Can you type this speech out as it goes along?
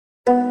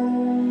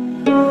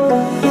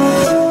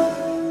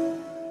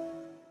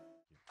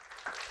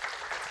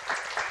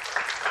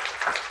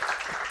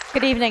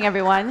Good evening,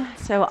 everyone.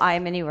 So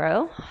I'm Minnie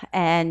Roh,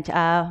 and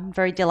I'm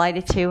very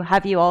delighted to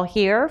have you all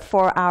here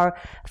for our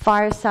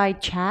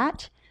fireside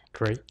chat.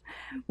 Great.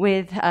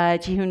 With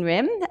Jihoon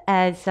Rim.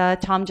 As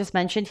Tom just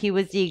mentioned, he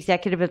was the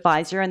executive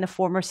advisor and the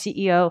former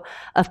CEO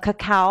of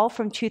Kakao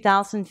from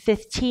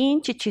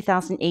 2015 to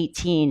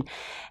 2018.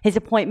 His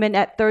appointment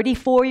at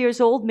 34 years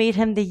old made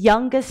him the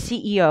youngest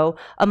CEO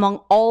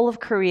among all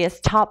of Korea's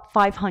top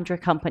 500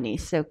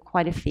 companies, so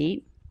quite a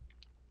feat.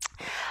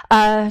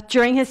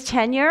 During his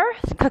tenure,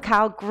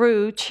 Kakao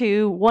grew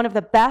to one of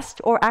the best,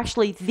 or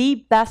actually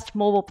the best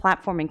mobile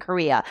platform in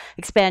Korea,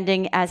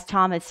 expanding, as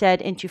Tom had said,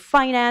 into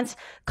finance,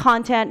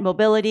 content,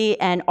 mobility,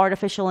 and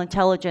artificial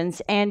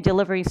intelligence, and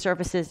delivering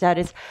services that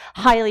is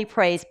highly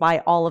praised by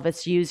all of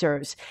its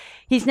users.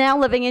 He's now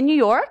living in New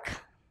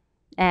York.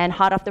 And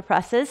hot off the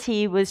presses,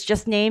 he was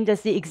just named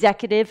as the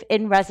executive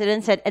in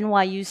residence at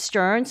NYU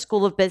Stern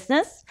School of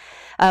Business.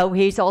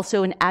 He's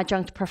also an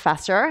adjunct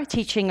professor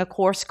teaching a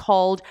course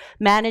called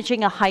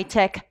Managing a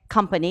High-Tech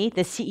Company,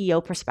 the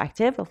CEO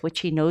Perspective, of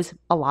which he knows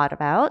a lot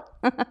about.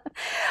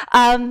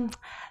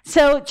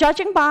 So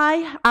judging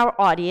by our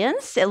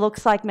audience, it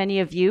looks like many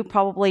of you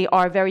probably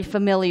are very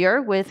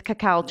familiar with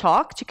Kakao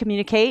Talk to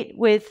communicate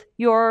with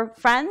your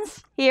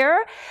friends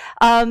here.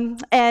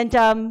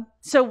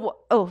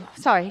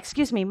 Sorry,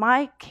 excuse me,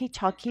 my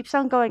K-Talk keeps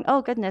on going.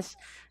 Oh, goodness.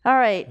 All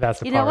right. That's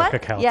the power of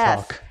Kakao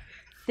Talk.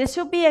 This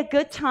will be a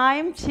good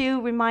time to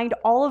remind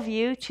all of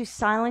you to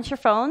silence your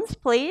phones,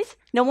 please.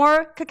 No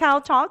more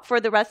Kakao Talk for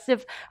the rest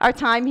of our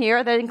time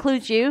here. That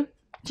includes you,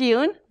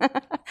 Jihoon.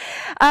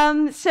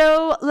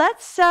 So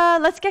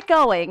let's get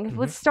going. Mm-hmm.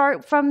 Let's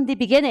start from the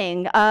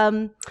beginning.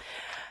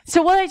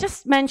 So what I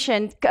just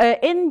mentioned,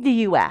 in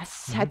the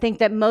US, I think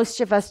that most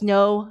of us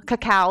know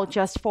Kakao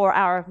just for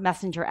our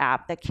messenger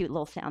app, that cute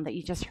little sound that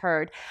you just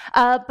heard.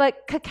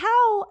 But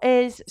Kakao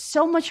is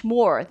so much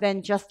more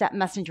than just that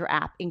messenger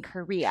app in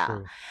Korea.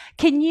 True.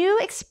 Can you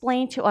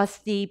explain to us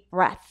the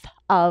breadth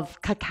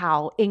of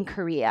Kakao in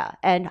Korea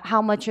and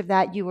how much of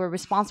that you were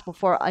responsible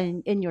for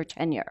in your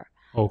tenure?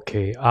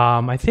 Okay.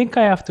 I think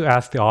I have to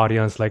ask the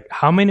audience,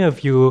 how many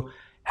of you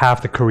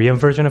have the Korean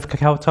version of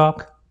Kakao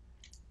Talk?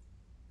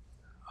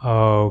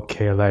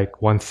 Okay,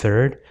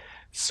 1/3.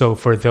 So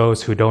for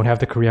those who don't have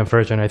the Korean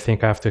version, I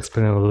think I have to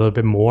explain it a little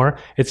bit more.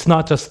 It's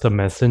not just the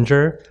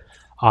messenger.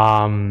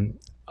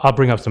 I'll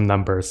bring up some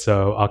numbers.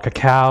 So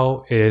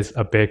Kakao is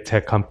a big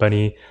tech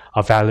company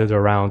valued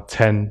around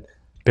 $10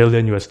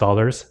 billion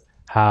US,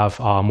 have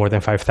more than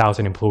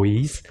 5,000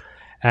 employees.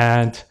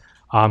 And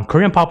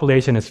Korean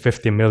population is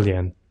 50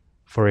 million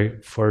for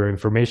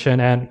information.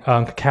 And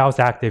Kakao's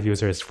active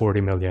user is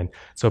 40 million.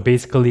 So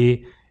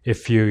basically,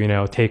 if you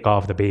take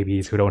off the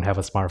babies who don't have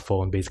a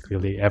smartphone,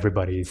 basically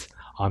everybody's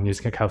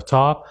using Kakao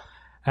Talk.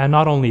 And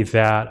not only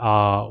that,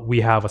 we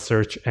have a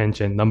search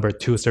engine, number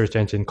 2 search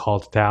engine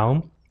called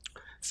Down.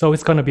 So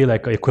it's going to be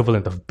like an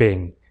equivalent of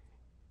Bing.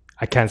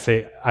 I can't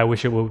say, I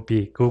wish it would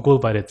be Google,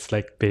 but it's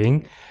like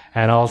Bing.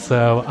 And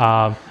also,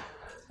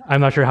 I'm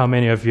not sure how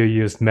many of you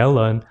used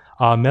Melon.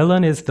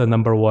 Melon is the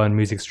number 1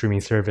 music streaming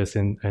service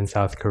in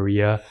South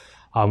Korea.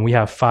 We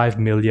have 5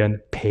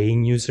 million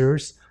paying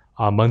users.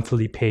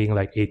 Monthly paying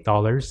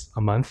 $8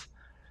 a month.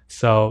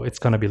 So it's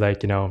going to be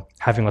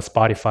having a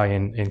Spotify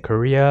in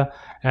Korea.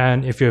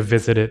 And if you've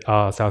visited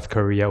South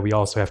Korea, we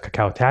also have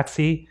Kakao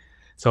Taxi.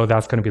 So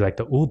that's going to be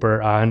the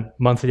Uber. And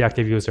monthly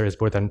active user is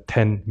more than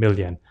 10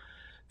 million.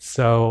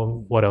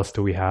 So what else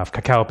do we have?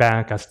 Kakao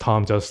Bank, as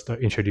Tom just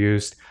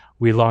introduced.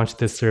 We launched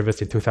this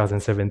service in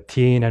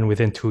 2017. And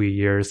within 2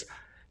 years,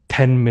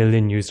 10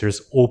 million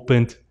users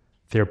opened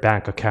their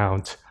bank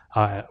account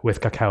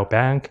with Kakao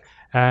Bank.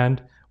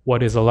 And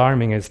what is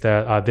alarming is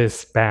that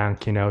this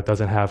bank,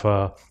 doesn't have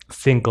a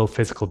single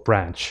physical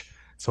branch.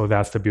 So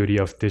that's the beauty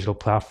of digital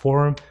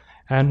platform.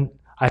 And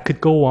I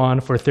could go on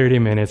for 30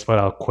 minutes, but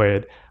I'll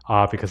quit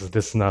because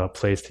this is not a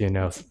place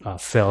to,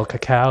 sell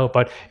cacao.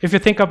 But if you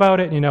think about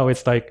it,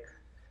 it's like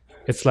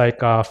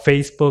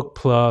Facebook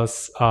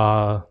plus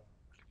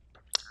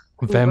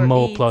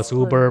Venmo plus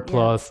Uber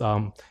plus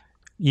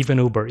even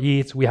Uber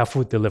Eats. We have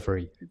food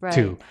delivery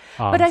too.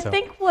 But I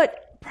think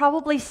what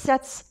probably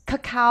sets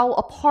Kakao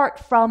apart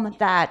from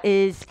that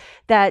is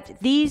that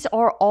these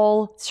are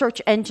all search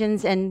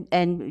engines and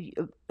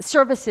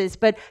services,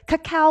 but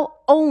Kakao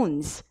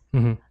owns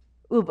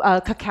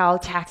Kakao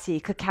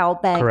Taxi,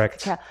 Kakao Bank.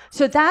 Correct. Kakao.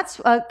 So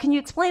that's, can you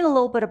explain a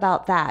little bit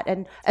about that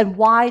and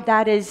why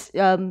that is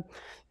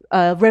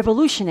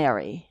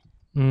revolutionary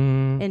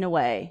in a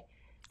way?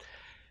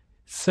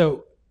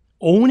 So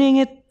owning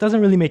it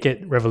doesn't really make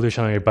it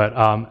revolutionary, but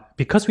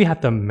because we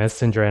had the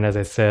messenger, and as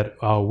I said,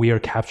 we are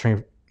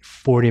capturing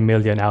 40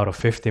 million out of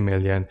 50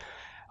 million,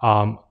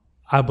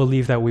 I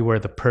believe that we were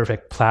the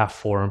perfect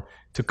platform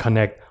to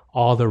connect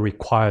all the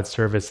required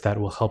service that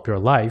will help your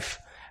life.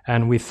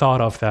 And we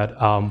thought of that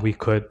we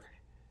could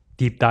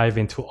deep dive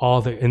into all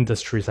the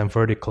industries and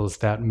verticals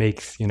that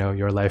makes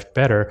your life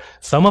better.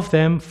 Some of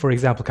them, for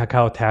example,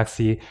 Kakao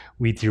Taxi,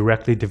 we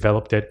directly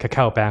developed it.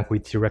 Kakao Bank, we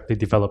directly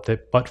developed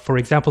it. But for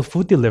example,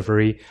 food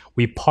delivery,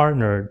 we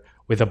partnered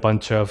with a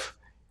bunch of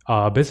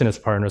business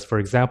partners. For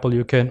example,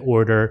 you can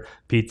order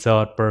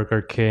pizza at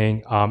Burger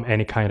King,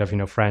 any kind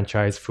of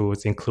franchise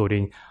foods,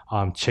 including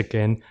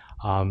chicken.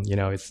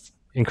 It's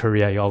in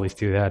Korea, you always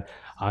do that.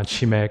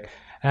 Chimek.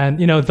 And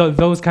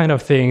those kind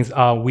of things,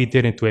 we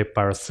didn't do it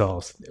by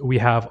ourselves. We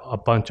have a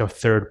bunch of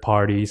third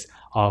parties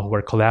who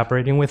are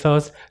collaborating with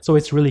us. So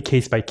it's really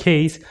case by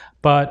case.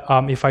 But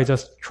if I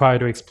just try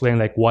to explain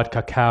like what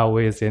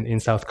Kakao is in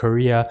South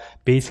Korea,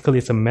 basically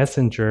it's a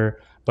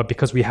messenger. But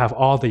because we have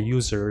all the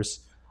users,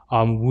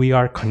 we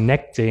are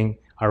connecting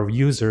our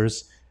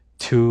users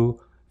to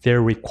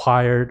their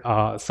required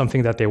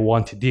something that they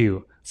want to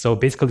do. So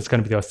basically it's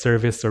going to be a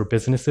service or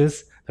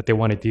businesses that they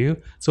want to do.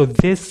 So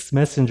this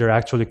messenger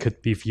actually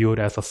could be viewed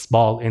as a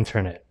small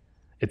internet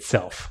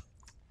itself.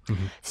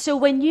 Mm-hmm. So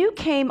when you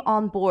came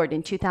on board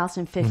in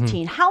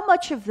 2015, how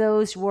much of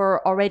those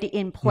were already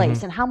in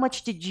place and how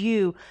much did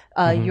you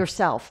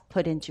yourself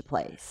put into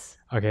place?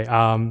 Okay,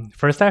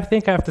 first I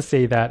think I have to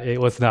say that it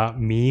was not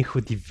me who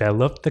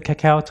developed the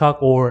Kakao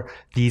Talk or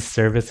these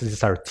services,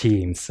 it's our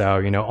team.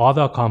 So, all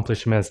the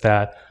accomplishments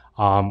that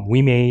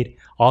we made,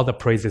 all the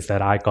praises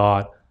that I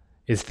got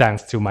is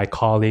thanks to my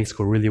colleagues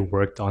who really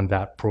worked on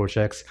that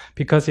projects.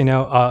 Because,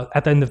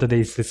 at the end of the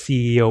day, the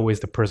CEO is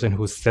the person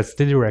who sets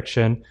the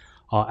direction,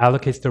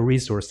 allocates the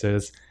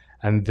resources,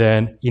 and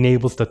then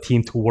enables the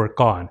team to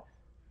work on,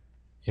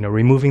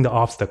 removing the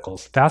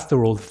obstacles. That's the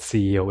role of the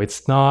CEO.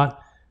 It's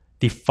not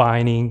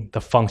defining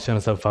the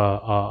functions of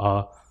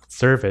a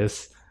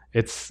service.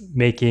 It's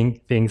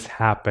making things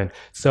happen.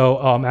 So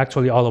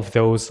actually all of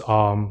those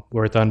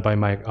were done by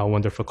my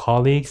wonderful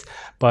colleagues.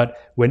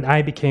 But when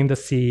I became the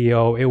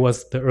CEO, it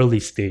was the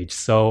early stage.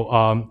 So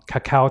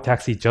Kakao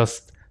Taxi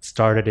just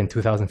started in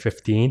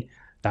 2015.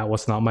 That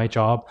was not my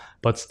job,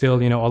 but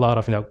still, a lot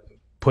of,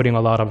 putting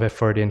a lot of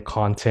effort in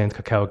content,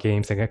 Kakao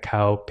Games and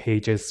Kakao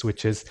Pages,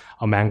 which is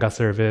a manga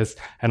service.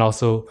 And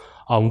also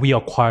we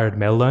acquired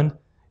Melon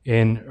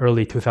in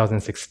early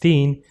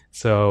 2016.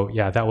 So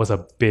yeah, that was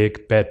a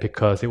big bet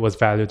because it was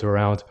valued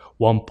around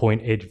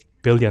 $1.8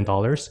 billion.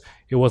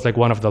 It was like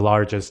one of the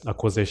largest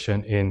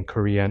acquisition in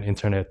Korean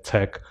internet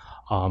tech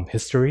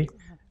history,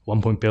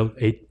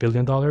 $1.8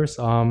 billion.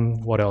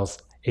 What else?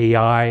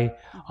 AI,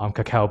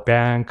 Kakao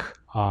Bank,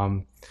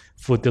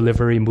 food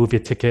delivery, movie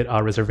ticket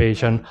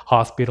reservation,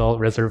 hospital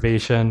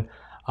reservation,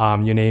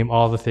 you name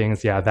all the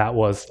things. Yeah, that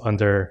was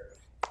under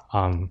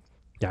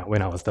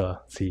when I was the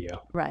CEO.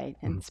 Right.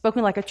 And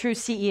spoken like a true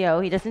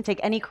CEO, he doesn't take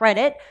any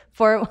credit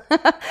for,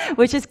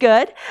 which is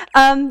good.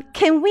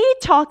 Can we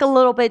talk a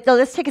little bit, though,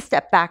 let's take a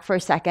step back for a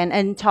second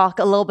and talk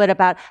a little bit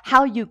about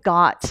how you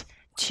got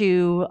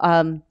to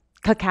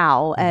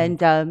Kakao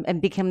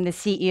and become the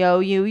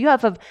CEO. You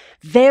have a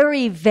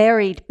very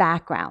varied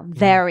background,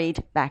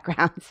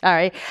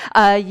 sorry.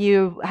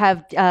 You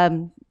have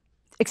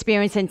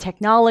experience in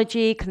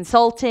technology,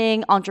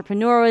 consulting,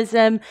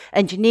 entrepreneurism,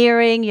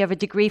 engineering. You have a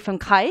degree from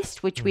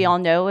KAIST, which we all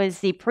know is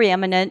the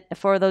preeminent,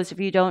 for those of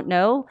you who don't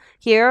know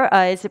here,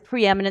 is a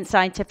preeminent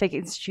scientific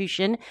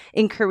institution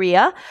in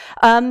Korea.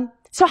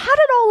 So how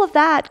did all of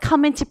that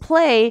come into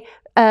play?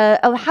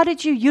 How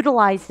did you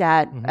utilize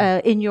that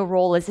in your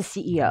role as the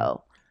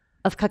CEO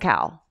of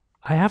Kakao?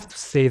 I have to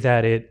say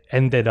that it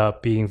ended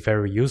up being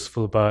very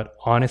useful, but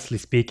honestly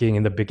speaking,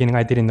 in the beginning,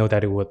 I didn't know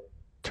that it would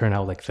turn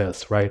out like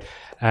this, right?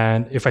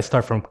 And if I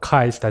start from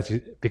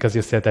KAIST, because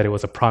you said that it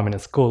was a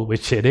prominent school,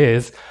 which it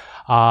is,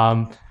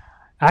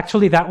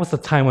 actually that was the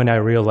time when I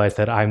realized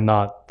that I'm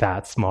not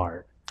that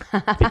smart.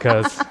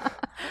 Because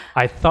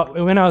I thought,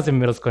 when I was in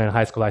middle school and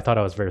high school, I thought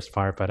I was very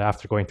smart, but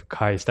after going to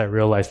KAIST, I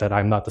realized that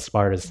I'm not the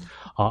smartest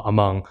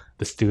among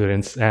the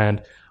students.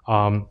 And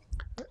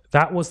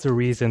that was the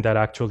reason that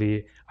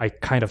actually I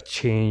kind of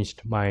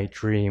changed my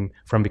dream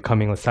from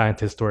becoming a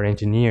scientist or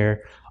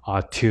engineer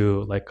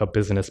to like a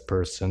business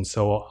person.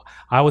 So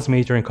I was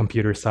majoring in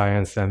computer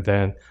science, and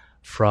then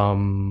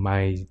from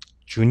my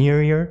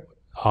junior year,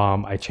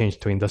 I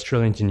changed to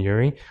industrial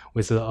engineering,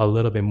 which is a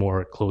little bit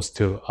more close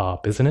to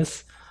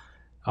business.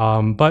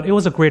 But it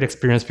was a great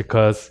experience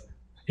because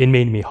it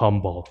made me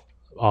humble.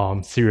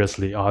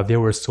 Seriously,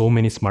 there were so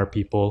many smart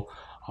people,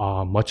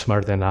 much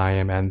smarter than I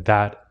am, and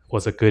that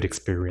was a good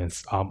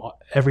experience.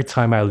 Every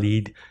time I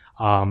lead,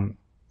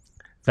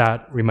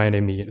 that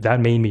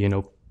made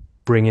me,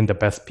 bring in the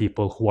best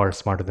people who are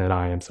smarter than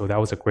I am. So that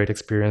was a great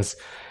experience.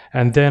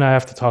 And then I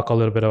have to talk a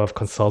little bit about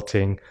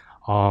consulting.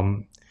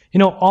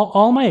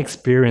 All my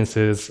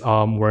experiences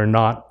were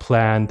not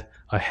planned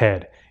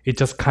ahead. It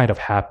just kind of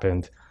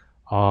happened.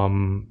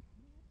 And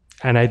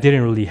I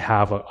didn't really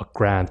have a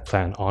grand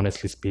plan,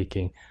 honestly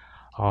speaking.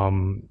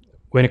 When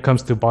it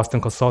comes to Boston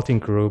Consulting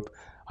Group,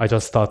 I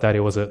just thought that it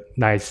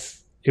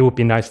would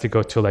be nice to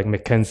go to like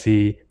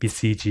McKinsey,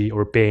 BCG,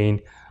 or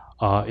Bain.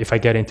 If I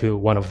get into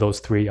one of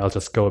those three, I'll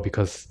just go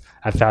because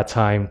at that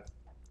time,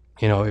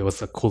 it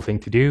was a cool thing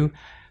to do.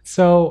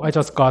 So I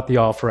just got the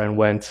offer and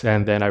went,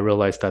 and then I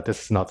realized that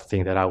this is not the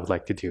thing that I would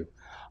like to do.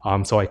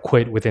 So I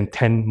quit within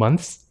 10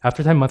 months.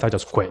 After 10 months, I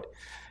just quit.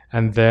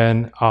 And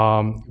then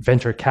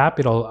venture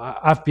capital,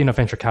 I've been a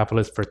venture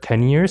capitalist for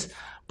 10 years.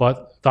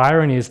 But the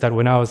irony is that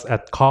when I was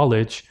at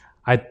college,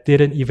 I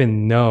didn't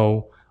even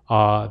know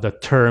the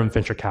term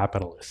venture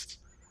capitalist.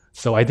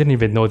 So I didn't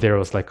even know there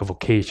was like a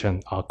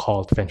vocation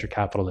called venture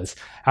capitalist.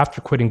 After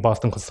quitting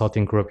Boston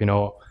Consulting Group,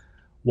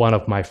 one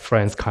of my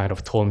friends kind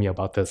of told me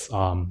about this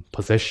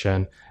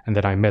position, and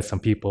then I met some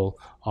people,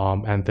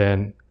 and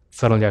then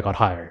suddenly I got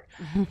hired.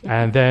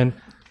 And then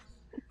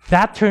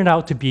that turned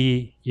out to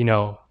be,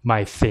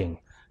 my thing,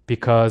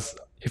 because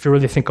if you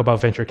really think about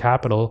venture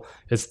capital,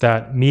 it's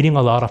that meeting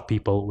a lot of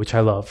people, which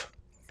I love,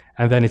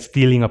 and then it's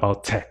dealing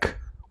about tech,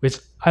 which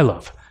I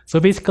love. So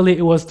basically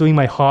it was doing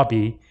my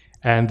hobby,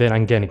 and then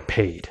I'm getting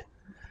paid.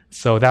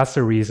 So that's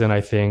the reason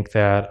I think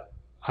that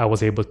I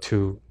was able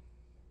to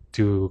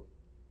do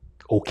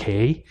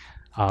okay.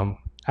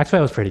 Actually,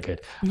 I was pretty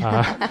good.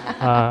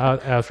 I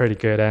was pretty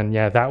good. And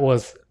yeah, that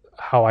was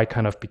how I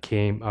kind of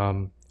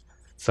became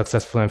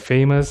successful and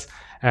famous.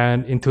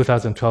 And in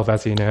 2012,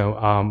 as you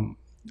know,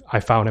 I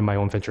founded my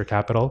own venture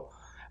capital.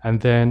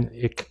 And then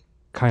it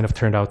kind of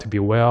turned out to be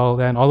well.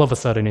 Then all of a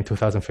sudden in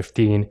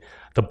 2015,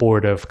 the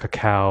board of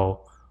Kakao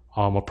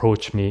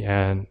approached me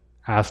and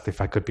asked if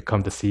I could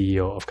become the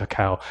CEO of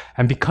Kakao.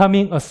 And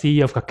becoming a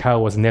CEO of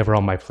Kakao was never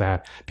on my plan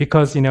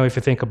because, if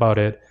you think about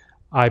it,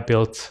 I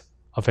built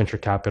a venture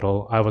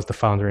capital. I was the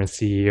founder and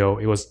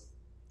CEO. It was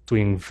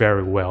doing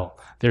very well.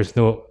 There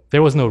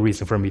was no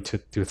reason for me to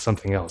do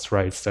something else,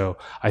 right? So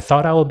I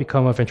thought I would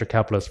become a venture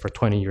capitalist for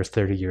 20 years,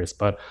 30 years,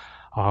 but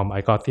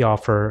I got the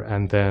offer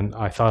and then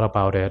I thought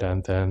about it.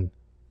 And then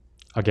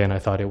again, I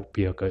thought it would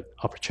be a good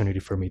opportunity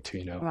for me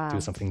to, Wow. do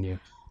something new.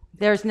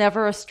 There's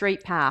never a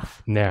straight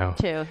path. No.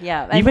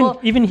 Yeah. And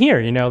Even here,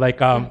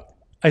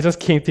 I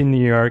just came to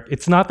New York.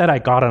 It's not that I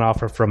got an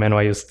offer from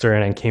NYU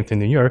Stern and came to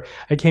New York.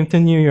 I came to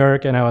New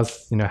York and I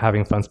was,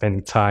 having fun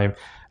spending time.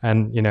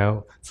 And,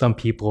 some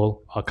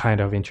people kind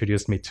of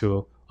introduced me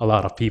to a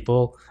lot of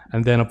people.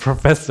 And then a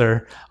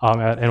professor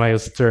at NYU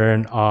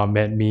Stern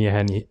met me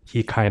and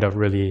he kind of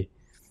really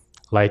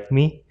liked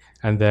me.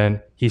 And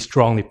then he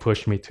strongly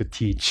pushed me to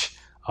teach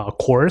a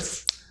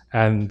course.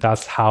 And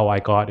that's how I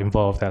got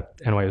involved at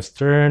NYU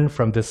Stern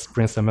from this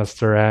spring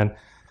semester. And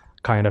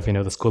kind of,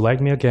 the school liked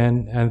me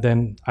again. And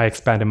then I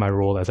expanded my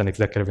role as an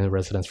executive in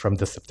residence from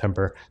this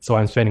September. So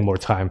I'm spending more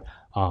time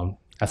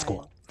at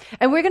school.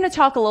 And we're going to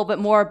talk a little bit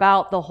more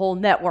about the whole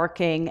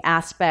networking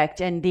aspect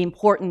and the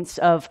importance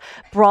of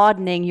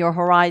broadening your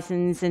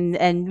horizons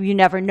and you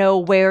never know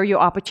where your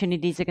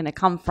opportunities are going to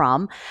come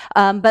from.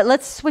 But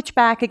let's switch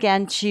back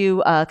again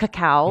to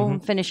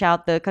Kakao, finish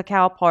out the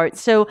Kakao part.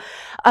 So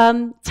tell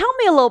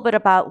me a little bit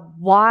about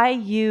why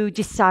you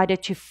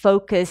decided to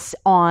focus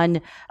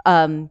on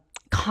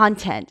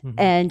content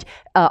and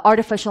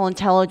artificial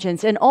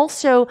intelligence. And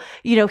also,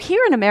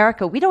 here in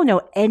America, we don't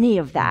know any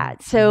of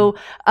that. So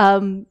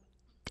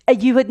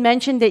you had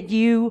mentioned that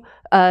you,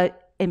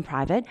 in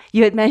private,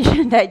 you had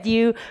mentioned that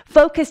you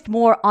focused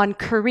more on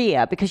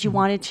Korea because you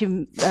wanted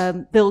to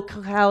build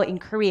Kakao in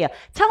Korea.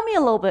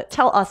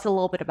 Tell us a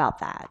little bit about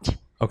that.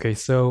 Okay,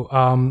 so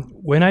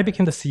when I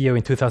became the CEO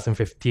in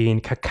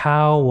 2015,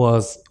 Kakao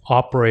was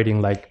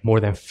operating like more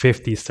than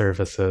 50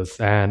 services.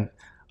 And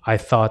I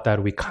thought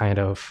that we kind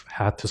of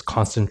had to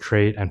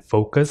concentrate and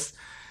focus.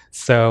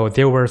 So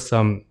there were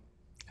some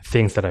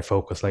things that I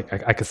focused, like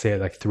I could say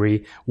like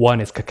 3.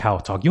 One is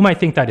Kakao Talk. You might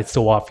think that it's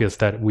so obvious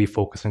that we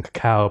focus on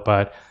Kakao,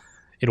 but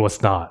it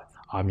was not.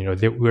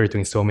 We were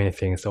doing so many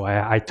things. So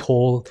I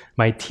told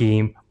my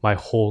team, my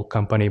whole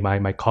company,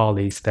 my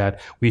colleagues that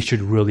we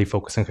should really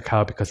focus on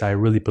Kakao because I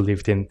really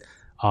believed in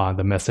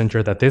the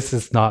messenger, that this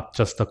is not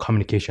just a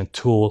communication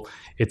tool.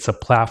 It's a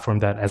platform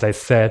that, as I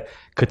said,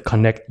 could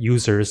connect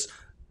users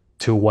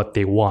to what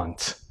they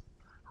want,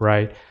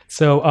 right?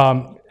 So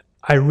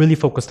I really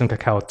focused on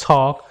Kakao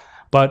Talk.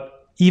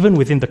 But even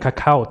within the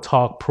Kakao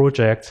Talk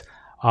project,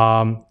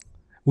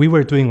 we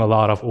were doing a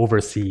lot of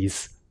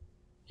overseas,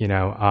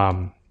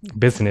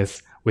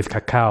 business with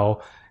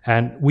Kakao.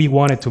 And we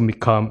wanted to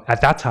become,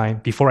 at that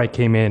time, before I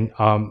came in,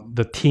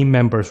 the team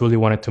members really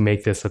wanted to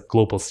make this a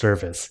global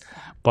service.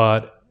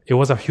 But it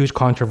was a huge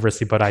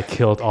controversy, but I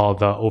killed all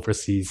the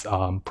overseas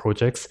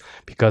projects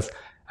because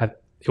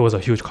it was a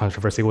huge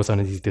controversy. It was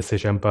an easy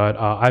decision. But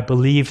I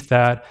believe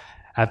that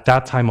at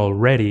that time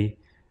already,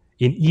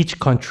 in each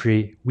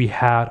country, we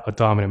had a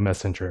dominant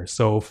messenger.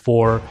 So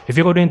if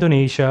you go to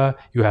Indonesia,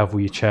 you have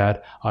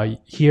WeChat.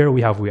 Here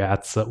we have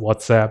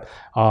WhatsApp.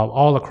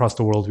 All across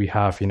the world, we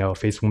have,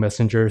 Facebook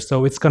Messenger.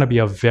 So it's going to be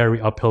a very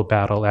uphill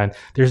battle. And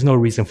there's no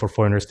reason for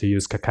foreigners to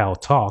use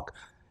Kakao Talk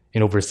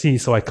in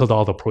overseas. So I killed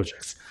all the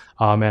projects.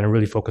 And I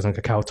really focused on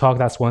Kakao Talk.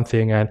 That's one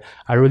thing. And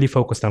I really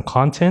focused on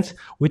content,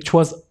 which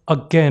was,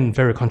 again,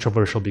 very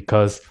controversial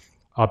because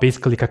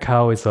basically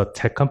Kakao is a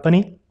tech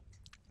company.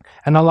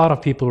 And a lot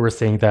of people were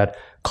saying that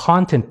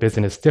content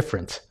business is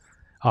different.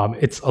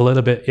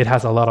 It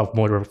has a lot of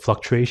more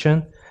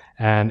fluctuation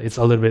and it's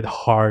a little bit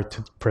hard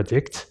to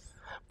predict.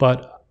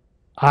 But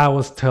I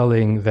was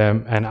telling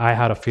them, and I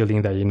had a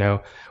feeling that,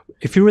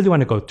 if you really want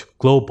to go to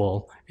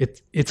global,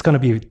 it's going to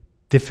be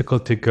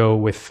difficult to go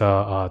with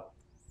a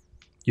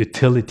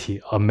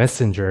utility, a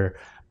messenger.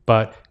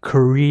 But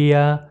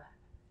Korea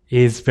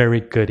is very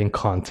good in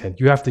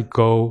content. You have to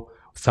go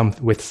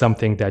with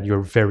something that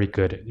you're very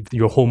good at.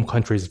 Your home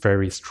country is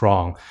very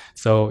strong.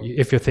 So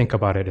if you think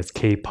about it, it's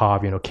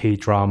K-pop,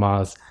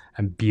 K-dramas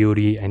and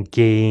beauty and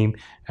game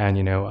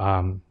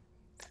and,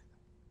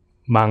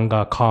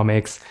 manga,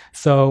 comics.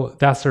 So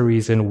that's the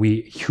reason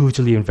we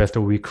hugely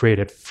invested. We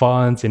created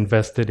funds,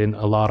 invested in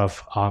a lot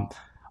of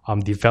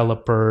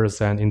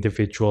developers and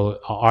individual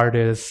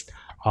artists.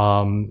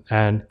 And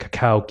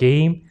Kakao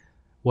Game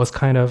was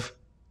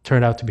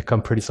turned out to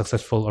become pretty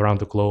successful around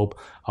the globe.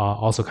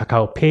 Also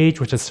Kakao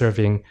Page, which is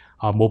serving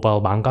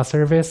mobile manga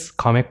service,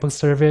 comic book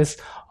service,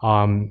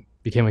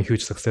 became a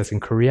huge success in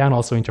Korea and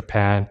also in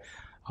Japan.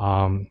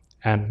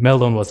 And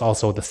Melon was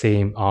also the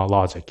same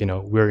logic.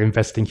 We're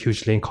investing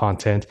hugely in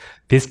content.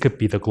 This could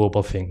be the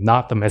global thing,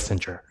 not the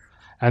messenger.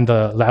 And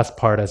the last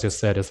part, as you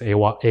said, is AI.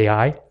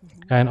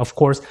 Mm-hmm. And of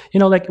course,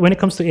 when it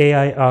comes to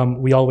AI,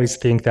 we always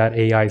think that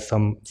AI is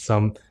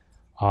some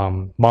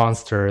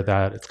monster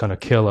that it's going to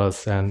kill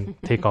us and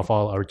take off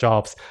all our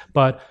jobs.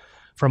 But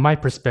from my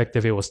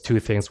perspective, it was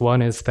two things.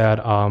 One is that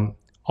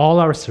all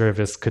our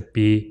service could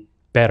be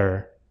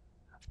better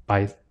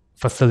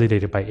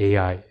facilitated by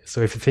AI.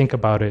 So if you think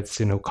about it,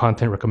 it's,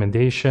 content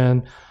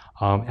recommendation,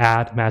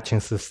 ad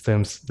matching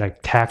systems, like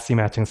taxi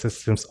matching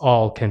systems,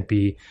 all can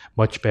be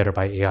much better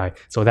by AI.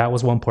 So that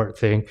was one part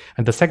thing.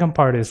 And the second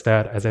part is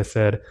that, as I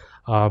said,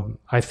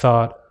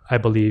 I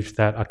believe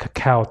that a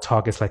Kakao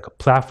Talk is like a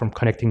platform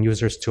connecting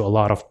users to a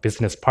lot of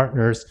business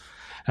partners.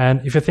 And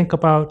if you think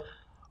about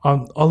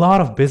a lot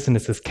of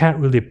businesses can't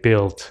really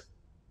build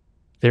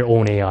their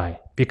own AI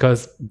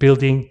because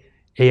building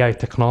AI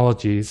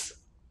technologies,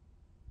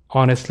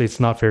 honestly, it's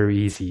not very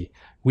easy.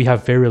 We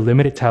have very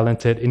limited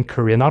talented in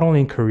Korea, not only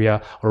in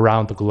Korea,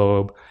 around the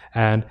globe.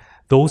 And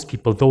those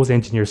people, those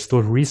engineers,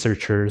 those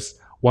researchers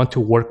want to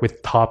work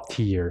with top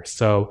tier.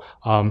 So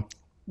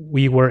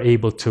we were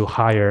able to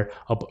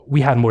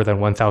we had more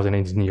than 1,000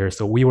 engineers.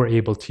 So we were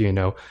able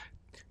to,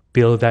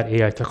 build that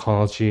AI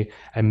technology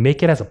and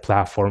make it as a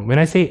platform. When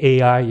I say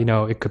AI,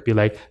 it could be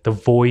like the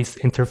voice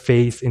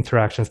interface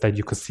interactions that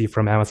you could see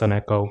from Amazon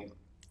Echo,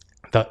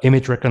 the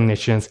image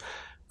recognitions,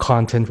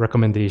 content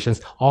recommendations,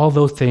 all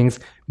those things,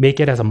 make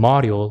it as a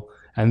module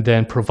and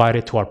then provide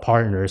it to our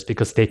partners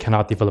because they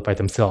cannot develop by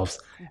themselves.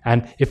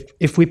 And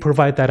if we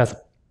provide that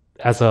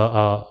as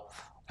a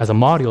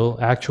module,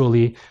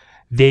 actually,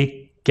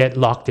 they get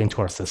locked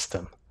into our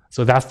system.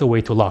 So that's the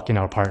way to lock in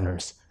our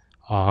partners.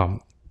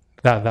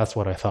 That's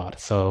what I thought.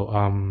 So,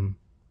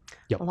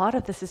 A lot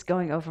of this is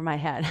going over my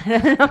head. I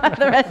don't know about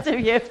the rest of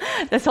you.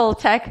 This whole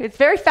tech, it's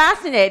very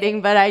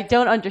fascinating, but I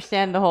don't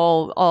understand the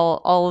whole,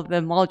 all of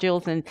the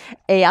modules and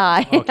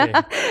AI. Okay.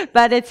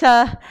 But it's,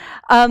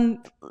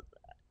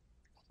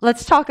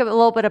 let's talk a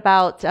little bit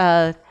about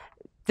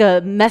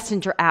the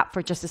Messenger app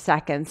for just a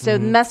second. So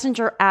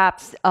Messenger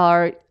apps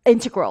are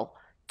integral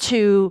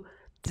to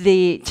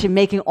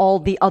making all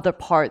the other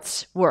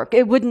parts work.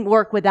 It wouldn't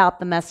work without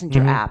the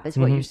Messenger app, is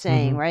what you're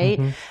saying, right?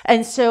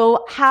 And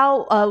so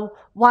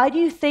why do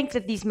you think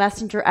that these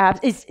Messenger apps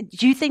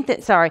do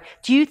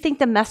you think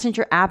the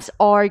Messenger apps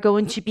are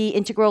going to be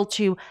integral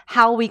to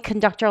how we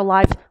conduct our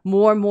lives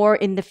more and more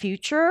in the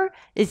future?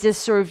 Is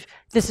this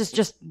this is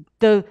just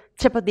the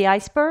tip of the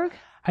iceberg?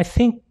 I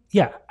think,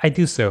 yeah, I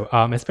do so.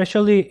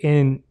 Especially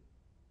in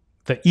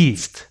the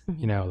East,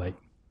 like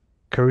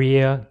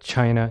Korea,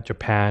 China,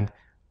 Japan.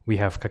 We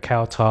have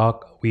Kakao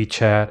Talk,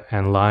 WeChat,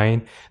 and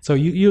Line. So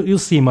you'll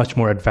see much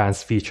more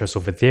advanced features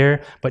over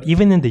there. But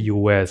even in the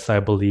US, I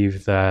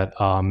believe that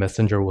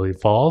Messenger will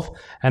evolve.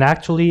 And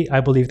actually,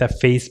 I believe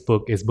that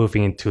Facebook is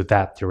moving into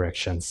that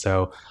direction.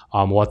 So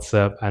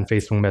WhatsApp and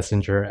Facebook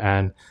Messenger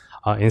and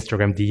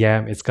Instagram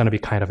DM, it's going to be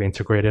kind of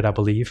integrated, I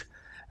believe.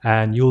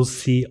 And you'll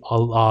see a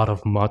lot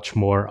of much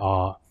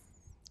more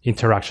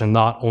interaction,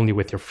 not only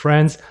with your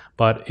friends,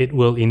 but it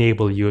will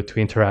enable you to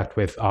interact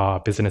with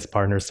business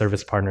partners,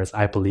 service partners,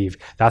 I believe.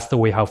 That's the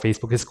way how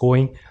Facebook is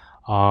going.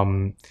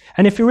 And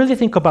if you really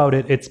think about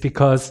it, it's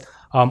because,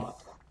 I'm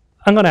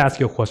going to ask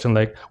you a question,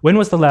 like, when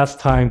was the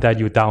last time that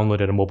you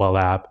downloaded a mobile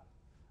app?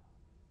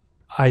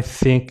 I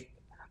think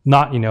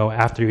not,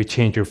 after you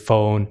change your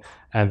phone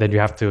and then you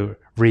have to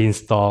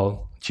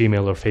reinstall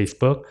Gmail or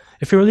Facebook.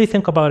 If you really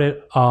think about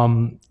it,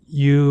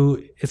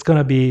 it's going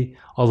to be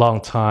a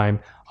long time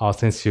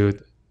since you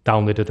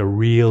downloaded a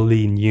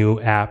really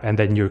new app and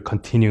then you're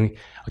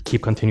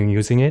keep continuing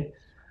using it.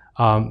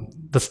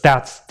 The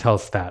stats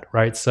tells that,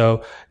 right?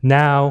 So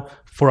now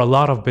for a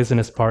lot of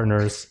business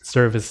partners,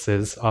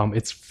 services,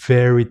 it's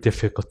very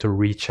difficult to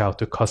reach out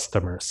to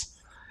customers.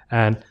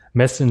 And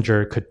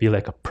Messenger could be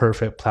like a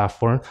perfect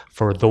platform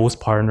for those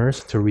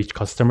partners to reach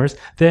customers.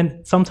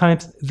 Then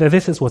sometimes,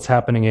 this is what's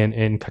happening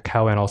in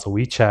Kakao and also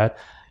WeChat.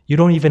 You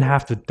don't even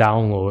have to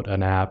download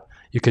an app.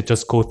 You could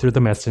just go through the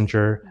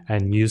Messenger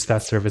and use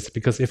that service,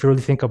 because if you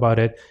really think about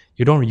it,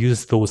 you don't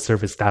use those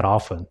services that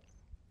often.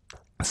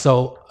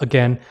 So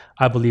again,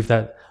 I believe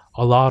that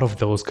a lot of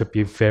those could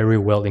be very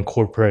well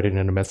incorporated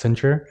in a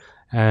Messenger.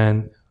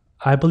 And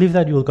I believe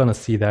that you're going to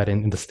see that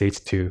in the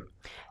States too.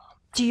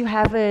 Do you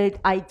have an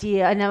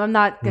idea? And I'm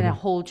not going to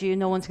hold you.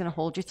 No one's going to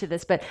hold you to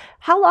this. But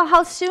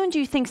how soon do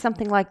you think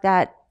something like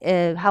that?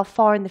 How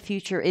far in the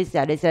future is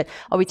that?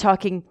 Are we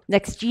talking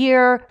next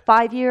year,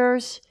 5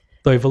 years?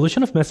 The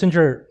evolution of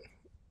Messenger,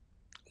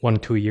 1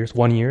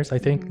 years, I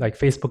think. Like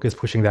Facebook is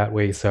pushing that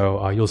way,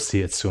 so you'll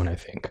see it soon, I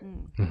think.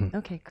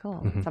 Okay,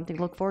 cool. Something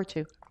to look forward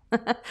to.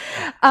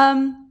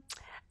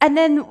 And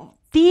then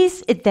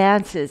these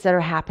advances that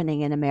are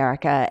happening in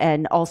America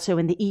and also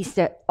in the East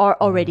that are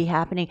already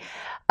happening,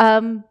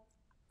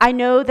 I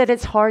know that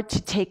it's hard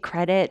to take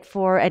credit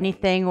for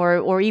anything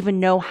or even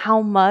know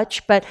how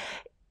much, but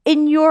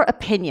in your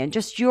opinion,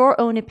 just your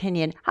own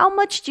opinion, how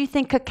much do you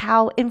think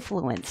Kakao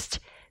influenced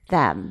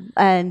them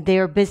and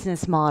their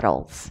business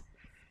models?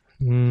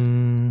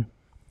 I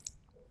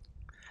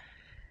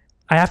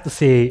have to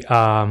say,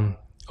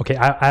 okay,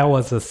 I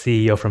was a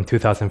CEO from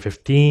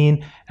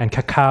 2015, and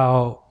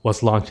Kakao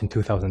was launched in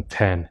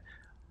 2010,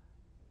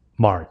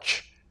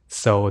 March.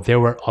 So there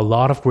were a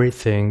lot of great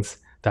things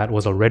that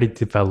was already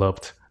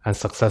developed and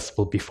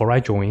successful before I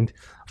joined.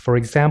 For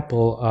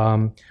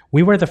example,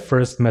 we were the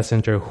first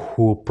messenger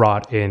who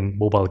brought in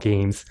mobile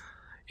games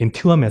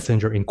into a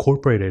messenger,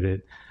 incorporated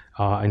it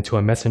into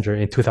a messenger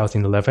in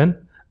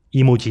 2011.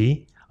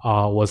 Emoji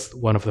was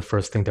one of the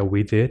first things that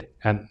we did.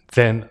 And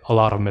then a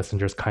lot of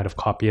messengers kind of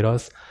copied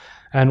us.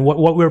 And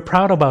what we're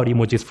proud about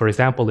emojis, for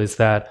example, is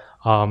that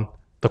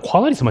the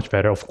quality is much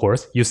better, of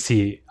course. You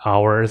see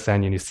ours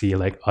and you see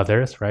like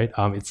others, right?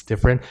 It's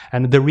different.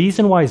 And the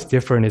reason why it's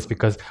different is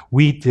because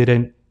we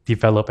didn't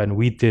develop and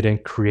we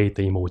didn't create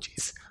the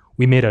emojis.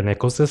 We made an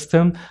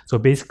ecosystem. So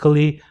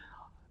basically,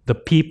 the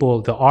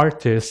people, the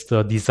artists,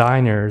 the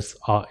designers,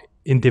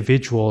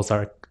 individuals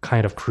are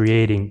kind of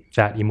creating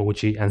that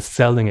emoji and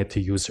selling it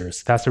to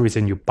users. That's the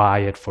reason you buy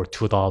it for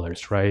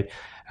 $2, right?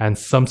 And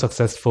some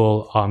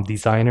successful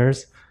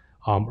designers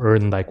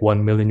earn like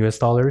 $1 million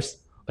US.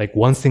 Like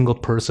one single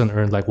person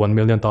earned like $1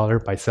 million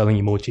by selling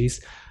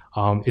emojis.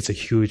 It's a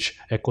huge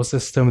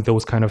ecosystem.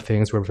 Those kind of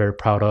things we're very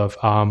proud of.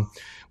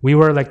 We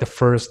were like the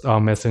first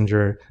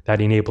messenger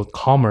that enabled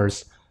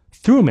commerce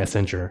through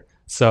Messenger.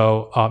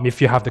 So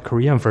if you have the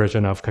Korean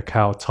version of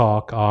Kakao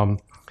Talk,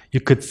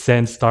 you could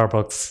send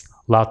Starbucks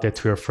latte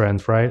to your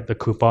friends, right? The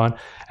coupon.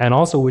 And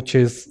also, which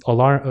is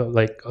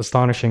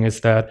astonishing,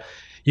 is that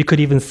you could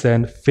even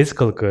send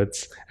physical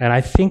goods. And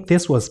I think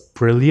this was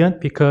brilliant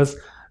because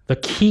the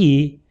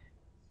key,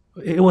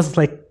 it was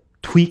like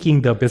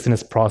tweaking the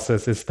business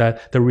process, is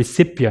that the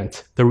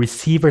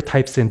receiver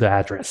types in the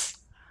address.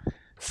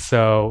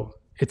 So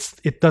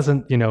it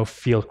doesn't,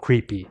 feel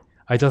creepy.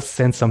 I just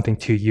send something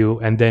to you,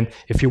 and then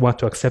if you want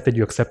to accept it,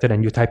 you accept it,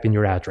 and you type in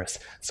your address.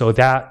 So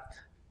that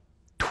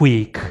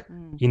tweak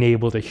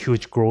enabled a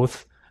huge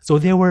growth. So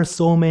there were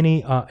so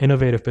many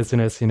innovative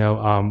business,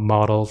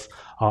 models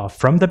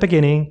from the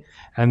beginning,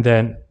 and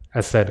then,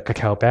 as said,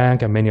 Kakao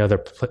Bank and many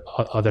other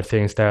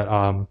things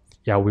that,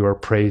 we were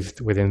praised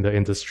within the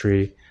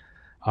industry.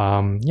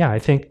 I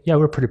think,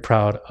 we're pretty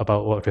proud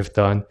about what we've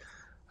done.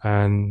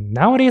 And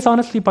nowadays,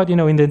 honestly, but in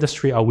the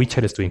industry,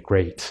 WeChat is doing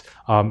great.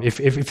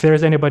 If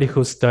there's anybody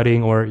who's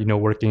studying or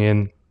working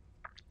in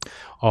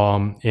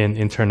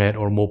internet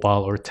or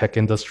mobile or tech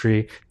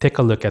industry, take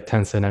a look at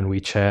Tencent and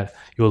WeChat.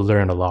 You'll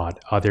learn a lot.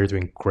 They're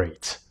doing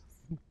great.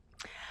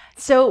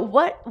 So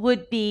what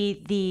would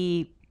be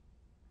the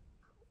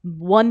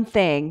one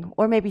thing,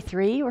 or maybe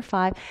 3 or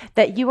 5,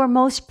 that you are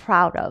most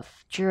proud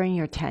of during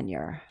your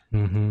tenure?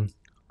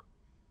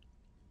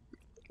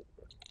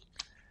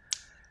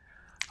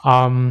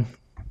 I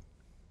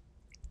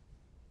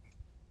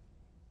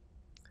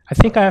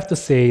think I have to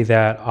say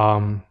that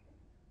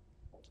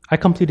I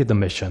completed the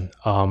mission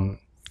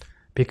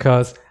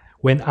because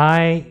when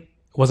I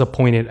was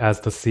appointed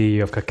as the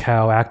CEO of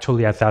Kakao,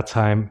 actually at that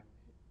time,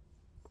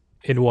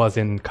 it was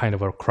in kind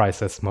of a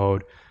crisis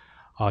mode.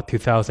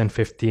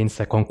 2015,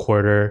 second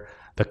quarter,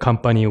 the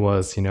company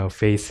was,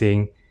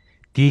 facing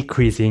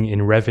decreasing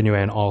in revenue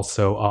and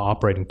also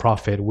operating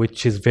profit,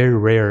 which is very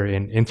rare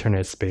in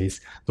internet space.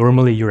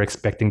 Normally, you're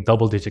expecting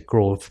double-digit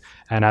growth,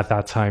 and at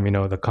that time,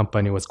 the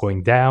company was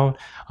going down.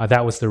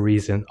 That was the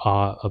reason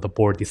the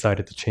board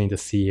decided to change the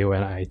CEO,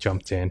 and I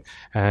jumped in.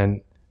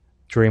 And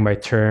during my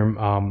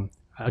term,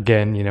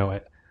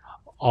 again,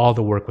 all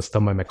the work was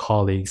done by my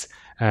colleagues,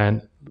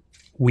 and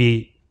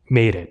we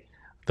made it.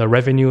 The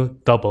revenue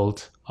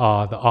doubled, the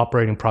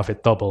operating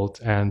profit doubled,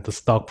 and the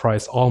stock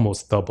price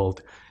almost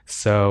doubled.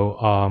 So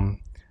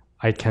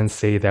I can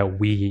say that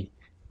we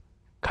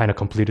kind of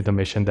completed the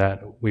mission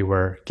that we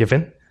were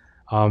given.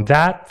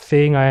 That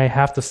thing I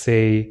have to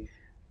say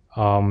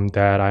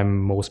that I'm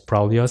most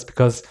proud of,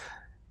 because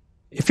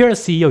if you're a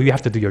CEO, you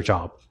have to do your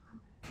job.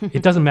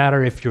 It doesn't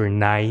matter if you're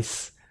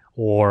nice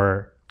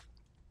or,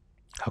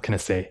 how can I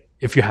say,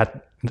 if you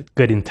had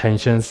good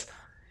intentions.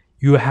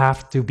 You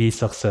have to be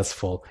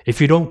successful.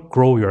 If you don't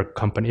grow your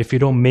company, if you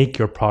don't make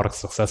your product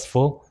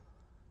successful,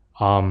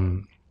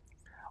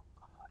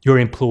 your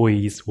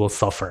employees will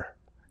suffer.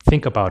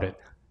 Think about it.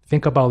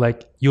 Think about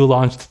like you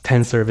launched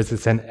 10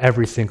 services and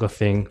every single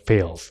thing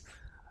fails.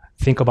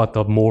 Think about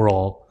the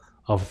moral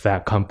of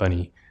that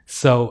company.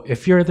 So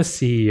if you're the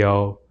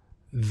CEO,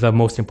 the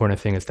most important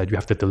thing is that you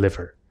have to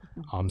deliver.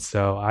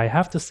 So I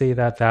have to say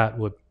that that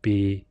would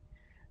be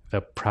the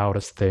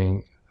proudest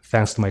thing.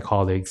 Thanks to my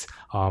colleagues,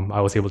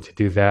 I was able to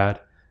do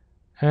that.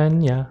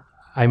 And yeah,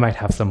 I might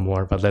have some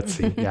more, but let's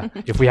see. Yeah,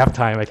 if we have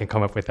time, I can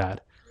come up with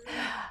that.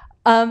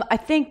 I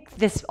think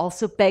this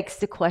also begs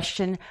the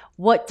question,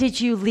 what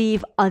did you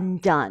leave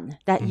undone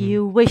that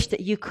you wish that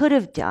you could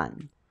have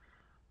done?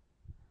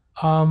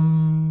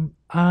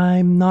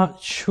 I'm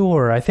not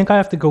sure. I think I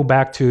have to go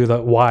back to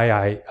the why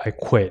I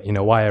quit,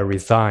 why I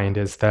resigned,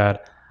 is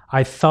that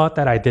I thought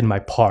that I did my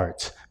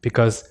part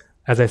because,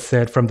 as I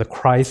said, from the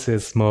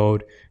crisis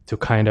mode to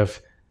kind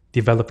of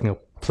developing a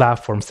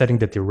platform, setting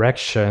the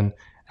direction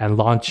and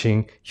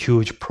launching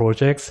huge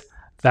projects,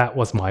 that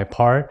was my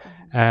part.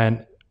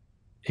 And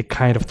it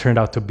kind of turned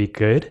out to be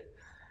good.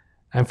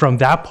 And from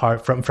that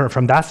part,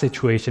 from that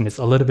situation, it's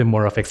a little bit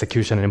more of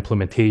execution and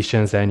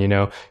implementations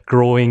and,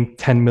 growing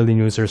 10 million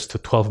users to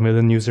 12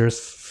 million users,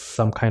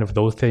 some kind of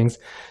those things.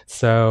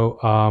 So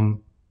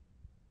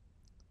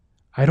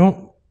I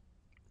don't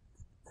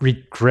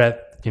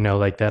regret,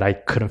 like that I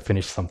couldn't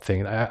finish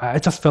something. I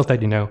just felt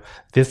that,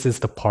 this is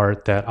the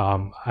part that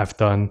I've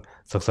done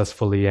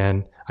successfully,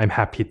 and I'm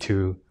happy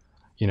to,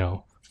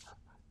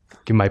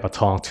 give my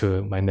baton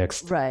to my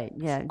next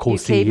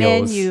co-CEOs. You came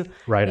in, you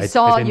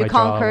saw, you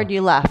conquered,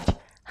 you left.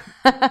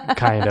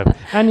 Kind of.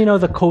 And,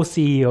 the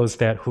co-CEOs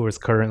who is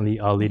currently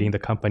leading the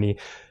company,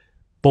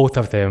 both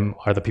of them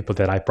are the people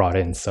that I brought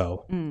in.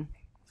 So.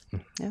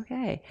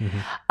 Okay.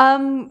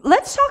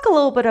 Let's talk a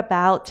little bit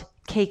about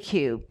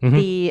KQ,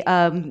 the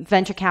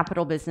venture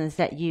capital business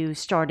that you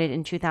started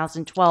in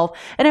 2012.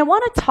 And I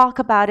want to talk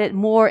about it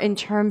more in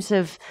terms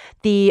of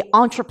the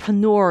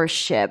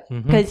entrepreneurship,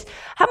 because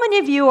how many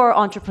of you are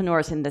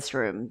entrepreneurs in this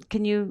room?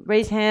 Can you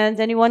raise hands?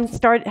 Anyone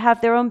have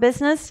their own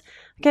business?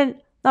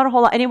 Not a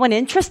whole lot. Anyone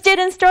interested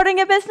in starting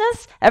a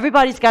business?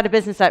 Everybody's got a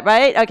business,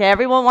 right? Okay,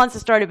 everyone wants to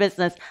start a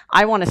business.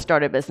 I want to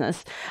start a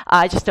business.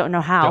 I just don't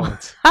know how.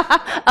 Don't.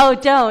 Oh,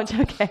 don't.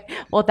 Okay.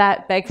 Well,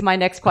 that begs my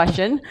next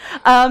question.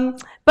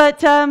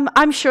 But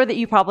I'm sure that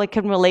you probably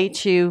can relate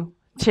to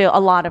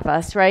a lot of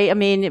us, right? I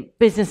mean,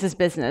 business is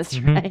business,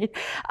 right?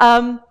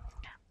 Tell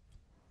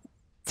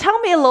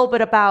me a little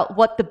bit about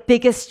what the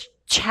biggest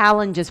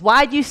challenge is.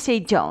 Why do you say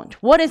don't?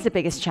 What is the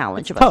biggest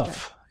challenge about it?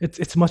 Tough.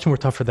 It's much more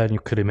tougher than you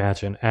could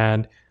imagine.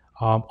 And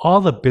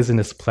all the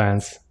business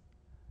plans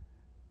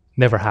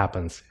never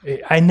happens.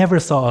 I never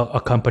saw a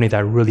company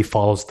that really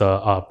follows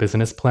the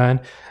business plan.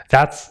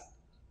 That's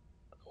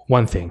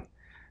one thing.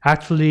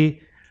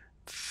 Actually,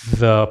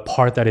 the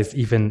part that is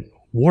even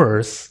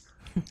worse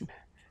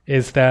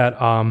is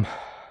that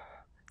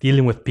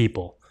dealing with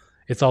people.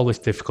 It's always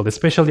difficult.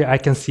 Especially, I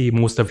can see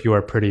most of you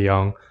are pretty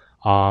young.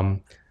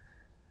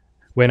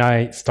 When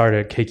I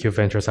started KQ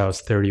Ventures, I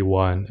was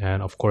 31.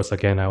 And of course,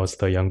 again, I was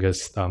the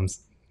youngest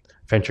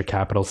venture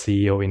capital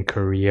CEO in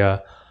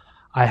Korea.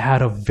 I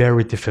had a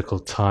very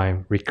difficult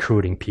time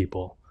recruiting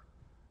people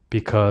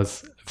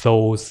because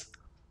those,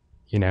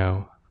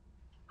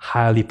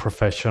 highly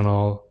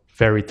professional,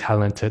 very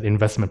talented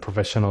investment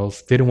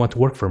professionals didn't want to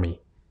work for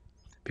me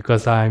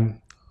because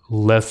I'm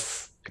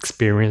less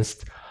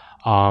experienced.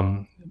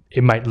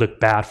 It might look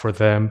bad for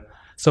them.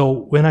 So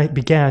when I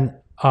began,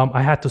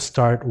 I had to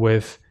start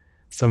with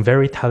some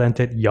very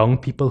talented young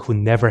people who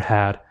never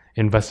had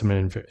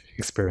investment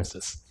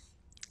experiences.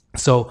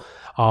 So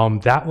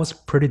that was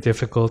pretty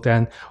difficult.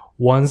 And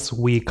once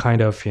we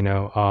kind of,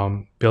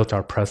 built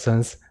our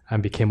presence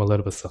and became a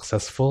little bit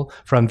successful,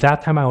 from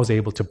that time I was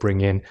able to bring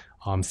in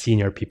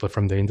senior people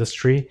from the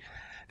industry.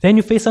 Then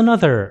you face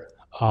another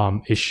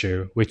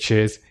issue, which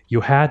is you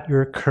had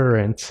your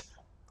current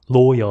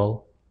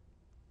loyal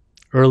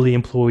early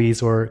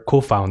employees or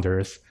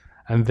co-founders,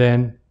 and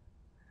then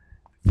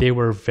they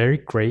were very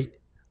great.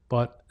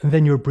 But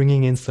then you're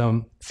bringing in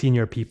some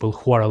senior people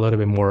who are a little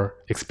bit more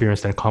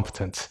experienced and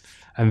competent.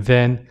 And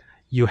then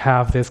you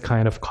have this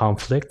kind of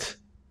conflict.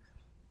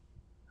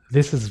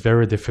 This is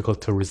very difficult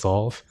to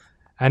resolve.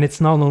 And it's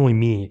not only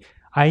me.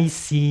 I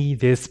see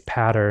this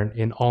pattern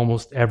in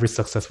almost every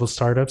successful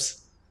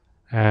startups.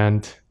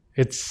 And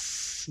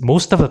it's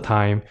most of the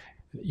time,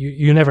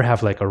 you never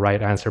have like a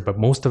right answer, but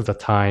most of the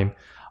time,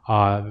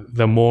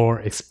 the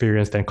more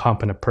experienced and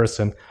competent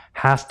person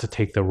has to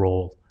take the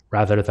role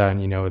rather than,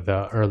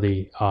 the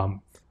early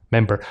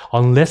member,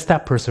 unless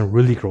that person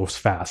really grows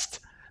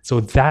fast. So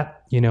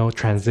that,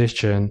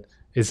 transition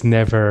is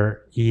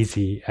never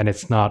easy and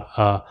it's not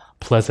a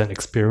pleasant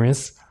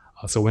experience.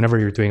 So whenever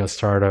you're doing a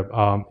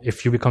startup,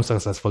 if you become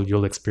successful,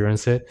 you'll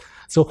experience it.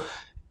 So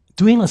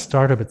doing a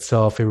startup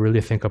itself, if you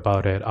really think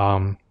about it,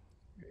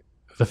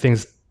 the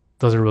things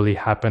doesn't really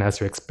happen as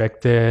you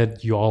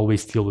expected. You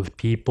always deal with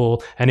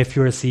people. And if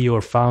you're a CEO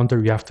or founder,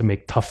 you have to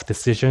make tough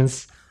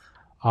decisions.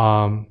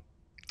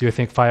 Do you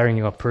think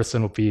firing a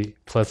person would be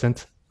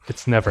pleasant?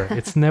 It's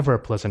never a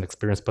pleasant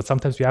experience, but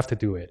sometimes you have to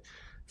do it.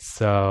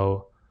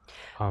 So,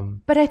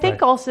 but I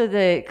think also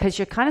because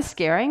you're kind of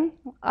scaring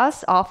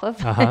us off of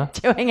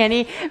doing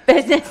any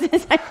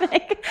businesses,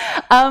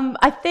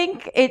 I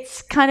think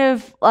it's kind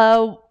of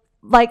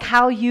like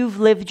how you've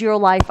lived your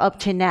life up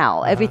to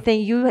now.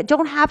 Everything, you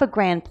don't have a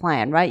grand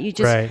plan, right? You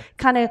just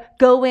kind of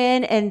go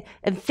in and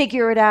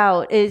figure it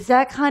out. Is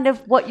that kind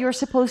of what you're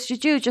supposed to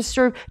do? Just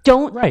sort of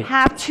don't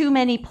have too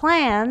many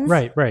plans.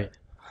 Right.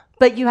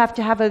 But you have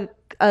to have a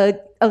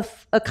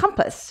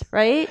compass,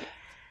 right?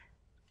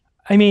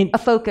 I mean, a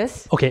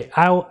focus. Okay,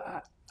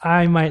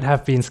 I might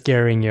have been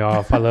scaring you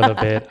off a little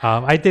bit.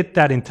 I did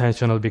that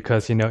intentional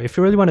because, if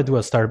you really want to do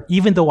a startup,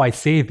 even though I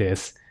say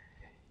this,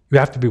 you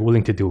have to be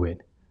willing to do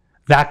it.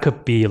 That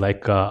could be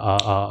like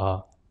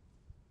a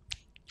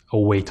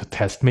way to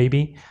test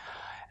maybe.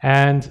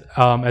 And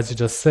as you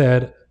just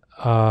said,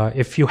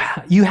 if you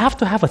have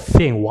to have a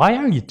thing. Why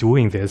are you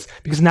doing this?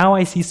 Because now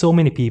I see so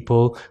many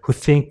people who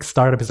think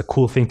startup is a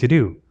cool thing to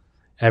do.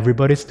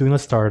 Everybody's doing a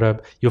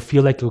startup. You'll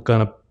feel like you're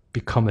gonna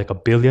become like a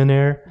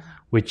billionaire,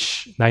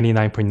 which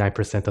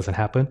 99.9% doesn't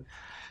happen.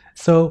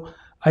 So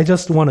I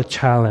just want to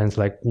challenge,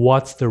 like,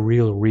 what's the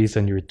real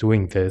reason you're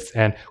doing this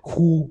and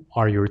who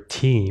are your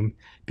team?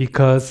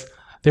 Because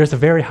there's a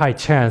very high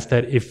chance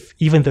that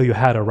even though you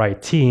had a right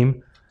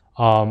team,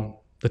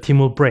 the team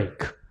will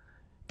break.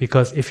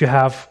 Because if you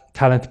have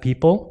talented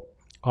people,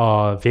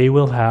 they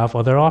will have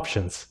other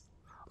options.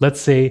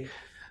 Let's say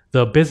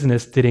the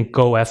business didn't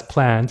go as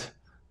planned.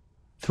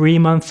 3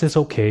 months is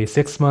okay.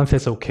 6 months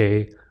is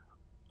okay.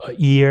 A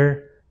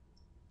year,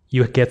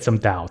 you get some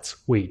doubts.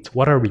 Wait,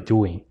 what are we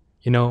doing?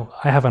 I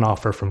have an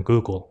offer from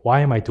Google.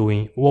 Why am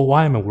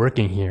I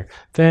working here?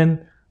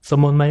 Then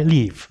someone might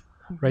leave,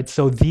 right?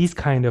 So these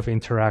kind of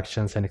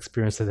interactions and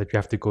experiences that you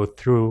have to go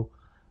through,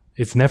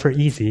 it's never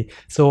easy.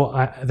 So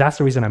that's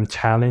the reason I'm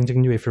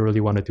challenging you. If you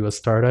really want to do a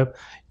startup,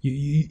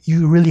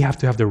 you really have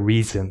to have the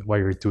reason why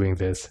you're doing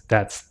this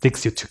that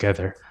sticks you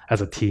together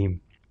as a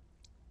team.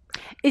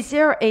 Is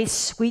there a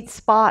sweet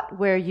spot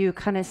where you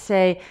kind of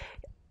say,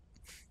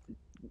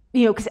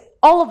 because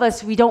all of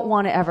us, we don't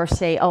want to ever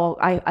say, oh,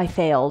 I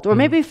failed, or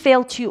maybe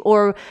failed too,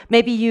 or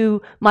maybe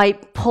you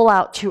might pull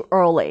out too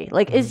early.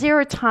 Like, is there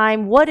a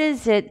time, what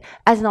is it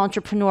as an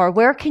entrepreneur,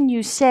 where can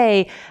you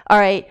say, all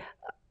right,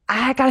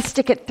 I got to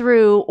stick it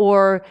through,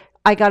 or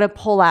I got to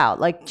pull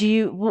out? Like,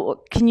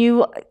 can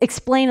you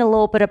explain a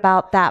little bit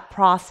about that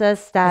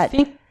process? I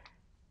think it.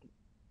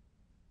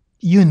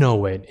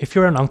 If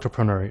you're an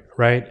entrepreneur,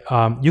 right,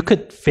 you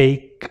could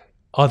fake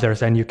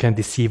others and you can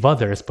deceive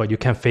others, but you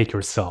can't fake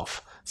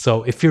yourself.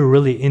 So if you're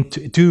really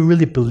do you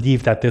really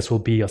believe that this will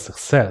be a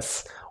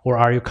success, or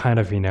are you kind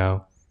of,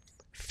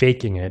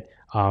 faking it?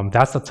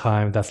 That's the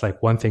time. That's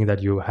like one thing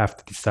that you have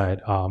to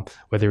decide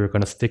whether you're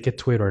going to stick it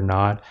to it or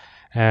not.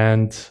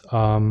 And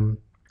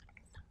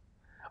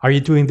are you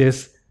doing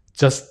this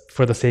just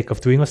for the sake of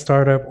doing a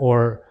startup,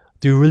 or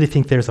do you really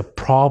think there's a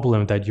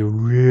problem that you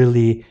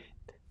really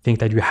think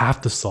that you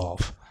have to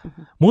solve?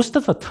 Most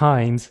of the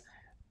times,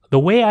 the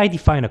way I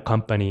define a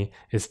company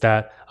is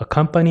that a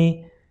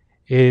company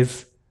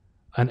is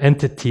an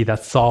entity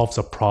that solves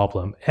a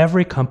problem.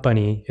 Every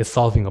company is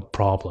solving a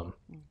problem,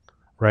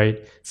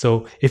 right?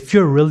 So if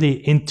you're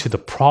really into the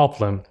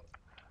problem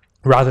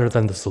rather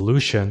than the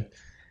solution,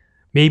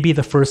 maybe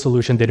the first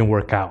solution didn't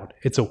work out.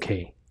 It's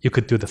okay. You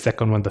could do the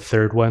second one, the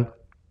third one.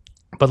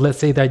 But let's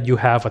say that you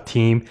have a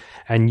team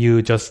and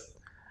you just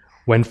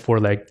went for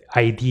like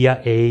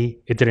idea A,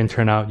 it didn't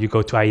turn out. You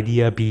go to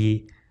idea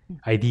B,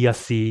 idea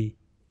C,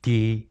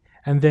 D,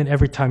 and then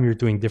every time you're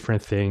doing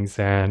different things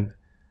and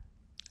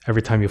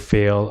every time you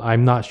fail,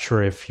 I'm not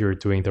sure if you're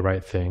doing the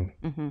right thing.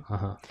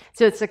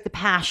 So it's like the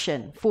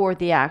passion for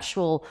the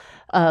actual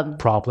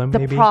problem,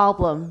 maybe?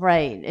 Problem,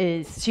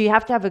 right? So you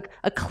have to have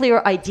a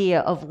clear idea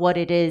of what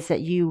it is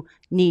that you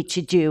need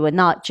to do, and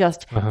not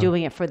just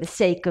doing it for the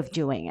sake of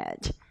doing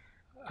it.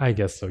 I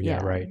guess so,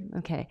 yeah. Right.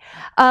 Okay.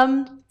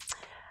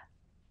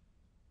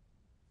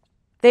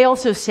 They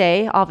also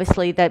say,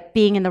 obviously, that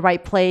being in the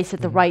right place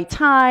at the right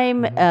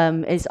time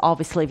is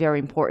obviously very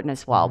important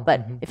as well.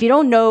 But if you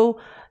don't know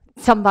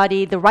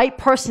somebody, the right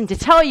person to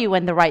tell you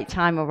when the right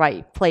time or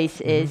right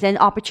place is, and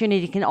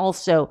opportunity can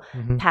also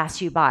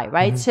pass you by,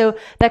 right? So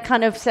that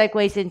kind of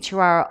segues into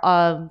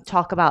our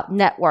talk about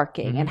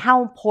networking and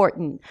how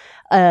important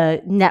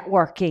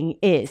networking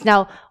is.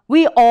 Now,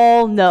 we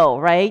all know,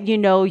 right?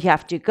 You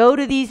have to go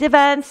to these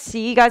events.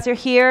 See, you guys are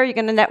here. You're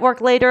going to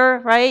network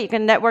later, right? You're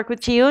going to network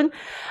with Jihoon.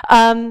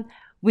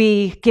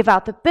 We give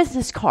out the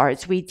business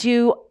cards. We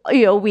do,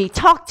 we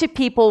talk to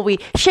people. We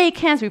shake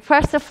hands. We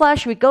press the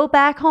flesh. We go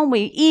back home.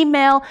 We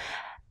email,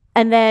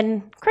 and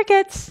then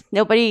crickets.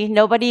 Nobody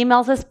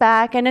emails us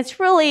back, and it's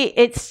really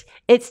it's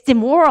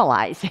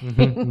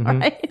demoralizing,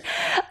 right?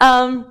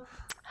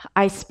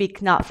 I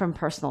speak not from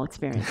personal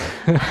experience.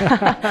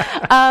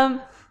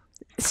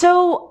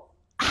 So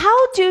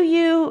how do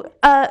you?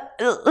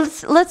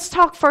 Let's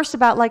talk first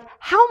about like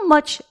how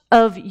much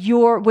of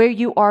where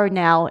you are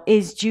now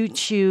is due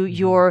to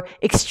your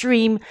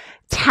extreme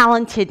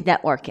talented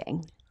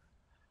networking.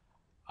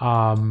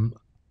 I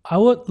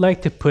would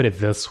like to put it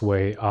this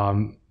way.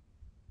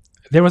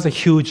 There was a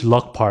huge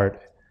luck part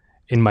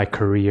in my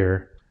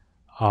career,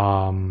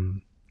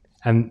 and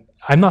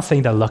I'm not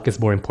saying that luck is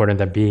more important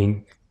than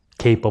being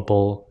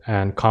capable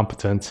and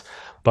competent,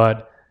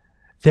 but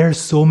there are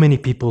so many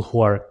people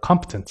who are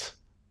competent,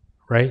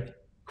 right?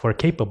 Who are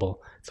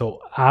capable. So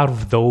out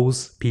of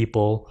those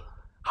people,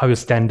 how you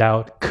stand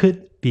out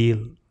could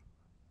be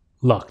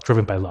luck,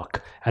 driven by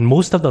luck. And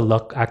most of the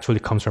luck actually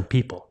comes from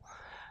people.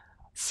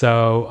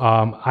 So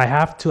I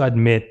have to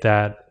admit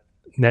that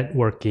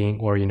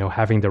networking or,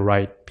 having the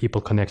right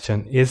people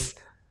connection is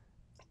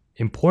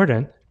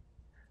important.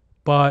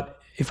 But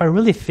if I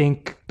really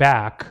think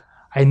back,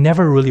 I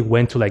never really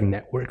went to like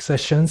network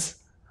sessions.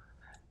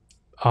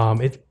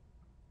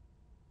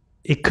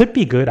 It could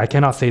be good. I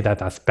cannot say that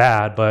that's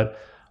bad, but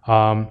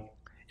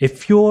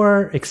if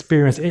your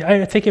experience,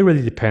 I think it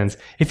really depends.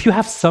 If you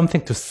have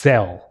something to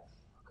sell,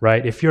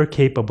 right? If you're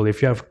capable,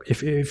 if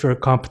you're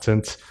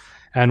competent,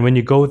 and when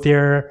you go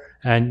there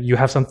and you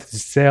have something to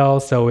sell,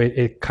 so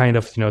it kind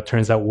of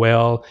turns out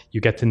well.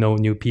 You get to know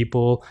new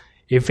people.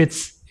 If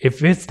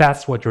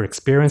that's what you're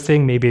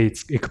experiencing, maybe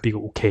it could be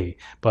okay.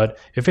 But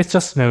if it's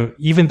just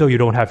even though you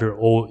don't have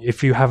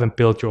if you haven't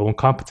built your own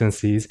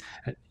competencies,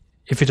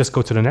 if you just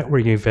go to the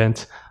networking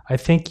event, I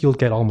think you'll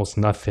get almost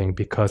nothing,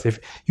 because if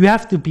you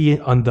have to be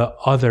on the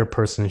other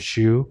person's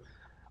shoe.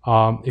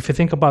 If you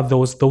think about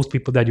those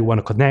people that you want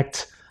to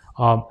connect,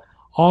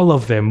 all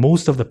of them,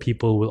 most of the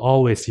people will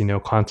always,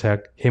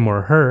 contact him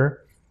or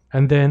her.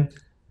 And then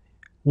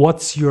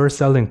what's your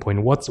selling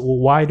point?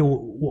 Why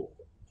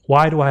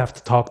do I have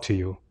to talk to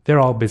you? They're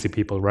all busy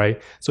people,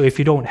 right? So if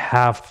you don't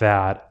have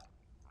that,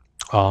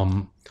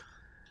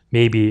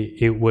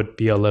 maybe it would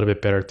be a little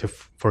bit better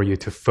for you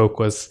to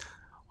focus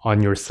on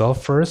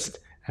yourself first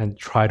and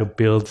try to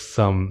build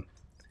some,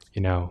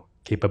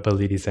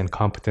 capabilities and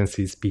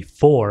competencies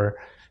before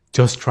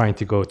just trying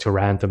to go to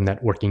random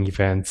networking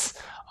events.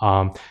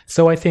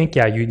 So I think,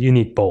 you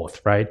need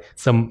both, right?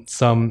 Some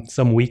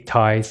weak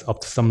ties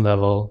up to some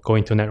level,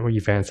 going to network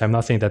events. I'm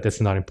not saying that this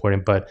is not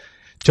important, but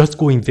just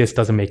going this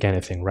doesn't make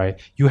anything, right?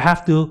 You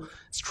have to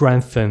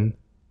strengthen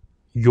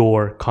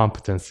your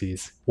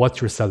competencies.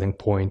 What's your selling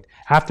point?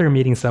 After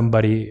meeting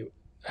somebody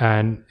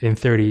and in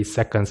 30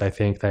 seconds, I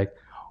think like,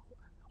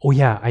 oh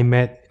yeah, I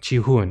met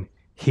Jihoon.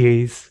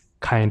 He's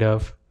kind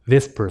of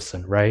this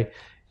person, right?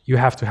 You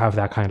have to have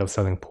that kind of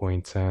selling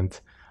point. And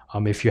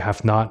if you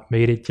have not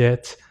made it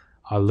yet,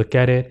 look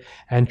at it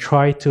and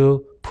try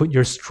to put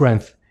your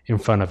strength in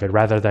front of it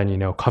rather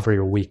than, cover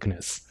your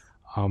weakness.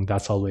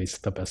 That's always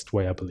the best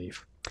way, I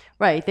believe.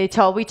 Right.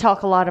 We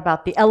talk a lot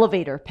about the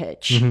elevator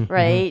pitch,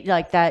 right?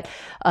 Like that.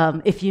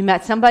 If you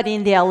met somebody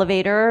in the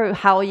elevator,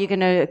 how are you going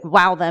to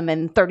wow them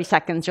in 30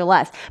 seconds or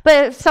less?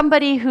 But if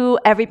somebody who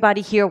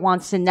everybody here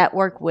wants to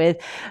network with,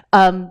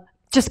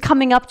 just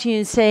coming up to you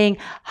and saying,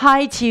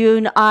 "Hi,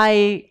 Jihoon,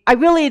 I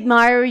really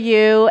admire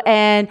you,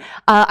 and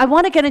I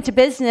want to get into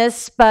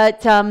business,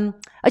 but I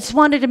just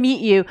wanted to meet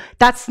you."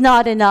 That's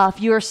not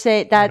enough. You're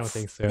saying I don't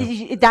think so.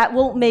 that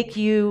won't make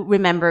you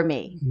remember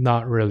me.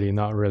 Not really.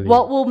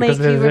 What will make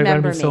you remember me? There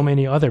are going to be so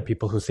many other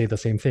people who say the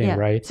same thing,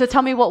 right? So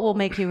tell me what will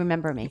make you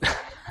remember me.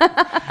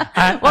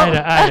 I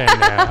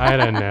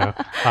don't know.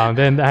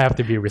 Then I have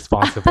to be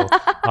responsible.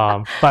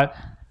 But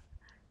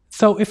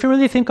so if you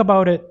really think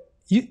about it,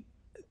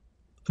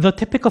 the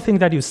typical thing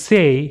that you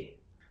say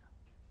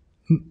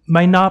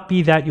might not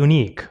be that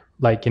unique.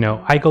 Like,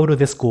 I go to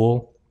this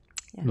school,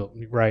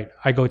 right?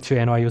 I go to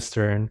NYU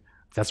Stern.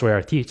 That's where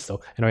I teach.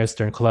 So NYU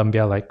Stern,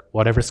 Columbia, like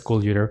whatever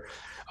school you're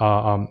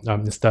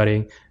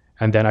studying.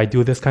 And then I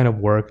do this kind of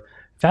work.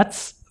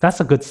 That's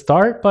a good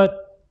start.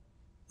 But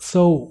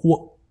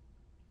so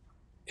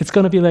it's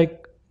going to be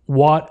like,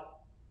 what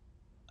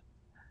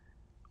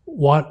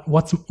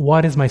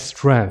is my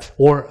strength?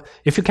 Or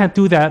if you can't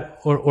do that,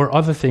 or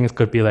other things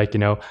could be like,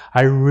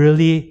 I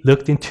really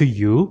looked into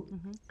you.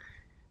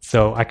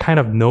 So I kind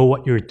of know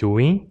what you're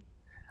doing.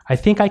 I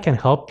think I can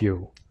help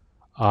you,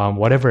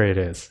 whatever it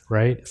is,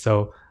 right?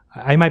 So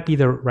I might be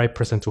the right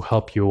person to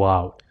help you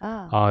out.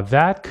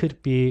 That could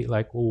be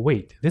like, well,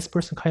 wait, this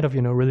person kind of,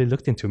 really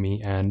looked into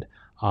me, and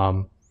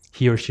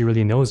he or she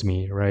really knows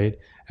me, right?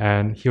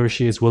 And he or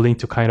she is willing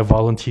to kind of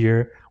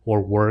volunteer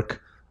or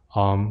work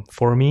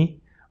for me.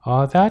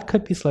 That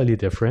could be slightly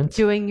different.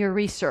 Doing your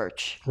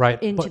research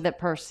into the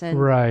person.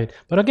 Right.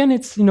 But again,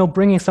 it's,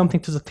 bringing something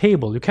to the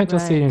table. You can't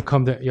just say and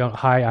come to,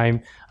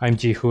 "Hi, I'm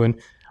Jihoon.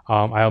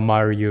 I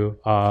admire you.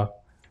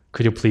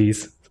 Could you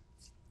please?"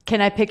 Can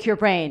I pick your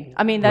brain?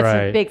 I mean, that's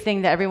a big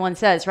thing that everyone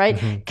says, right?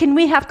 Can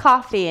we have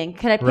coffee, and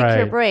can I pick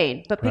your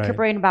brain? But pick your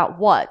brain about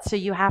what? So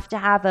you have to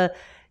have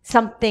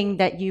something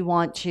that you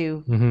want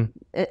to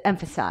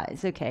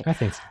emphasize. Okay. I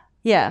think so.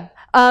 Yeah.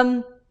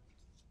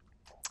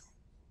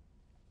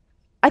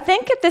 I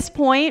think at this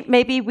point,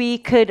 maybe we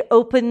could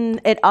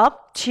open it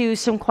up to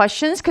some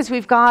questions, because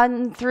we've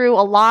gone through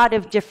a lot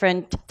of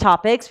different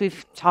topics.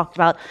 We've talked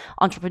about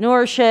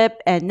entrepreneurship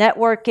and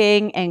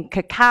networking and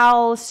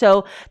Kakao.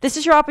 So this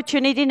is your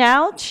opportunity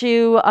now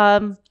to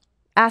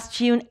ask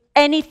Jihoon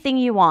anything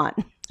you want.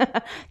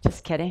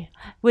 Just kidding.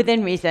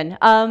 Within reason.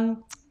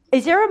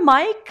 Is there a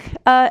mic,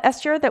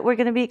 Esther, that we're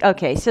going to be?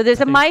 Okay, so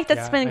there's a mic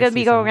that's going to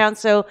be going around.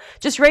 So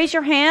just raise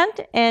your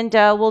hand, and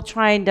we'll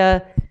try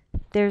and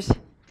there's...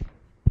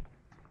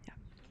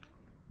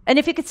 And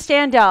if you could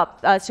stand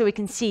up so we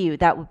can see you,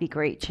 that would be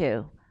great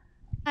too.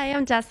 Hi,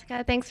 I'm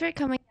Jessica. Thanks for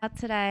coming out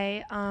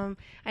today.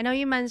 I know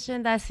you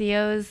mentioned that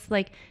CEOs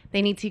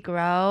they need to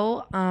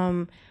grow.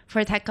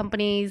 For tech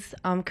companies,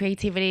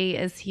 creativity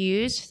is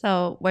huge.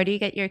 So where do you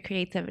get your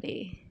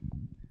creativity?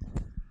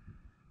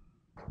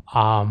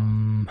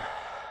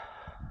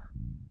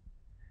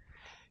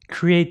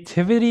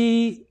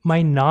 Creativity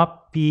might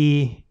not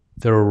be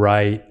the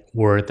right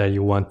word that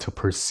you want to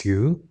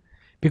pursue,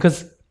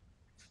 because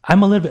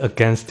I'm a little bit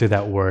against to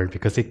that word,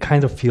 because it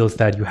kind of feels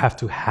that you have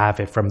to have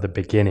it from the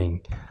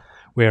beginning.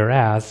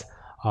 Whereas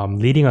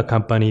leading a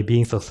company,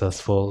 being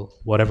successful,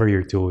 whatever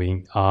you're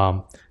doing,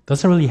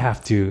 doesn't really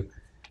have to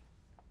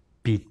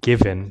be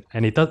given.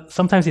 And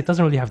sometimes it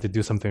doesn't really have to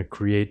do something with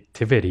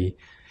creativity.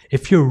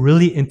 If you're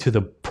really into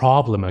the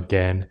problem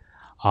again,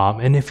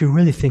 and if you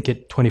really think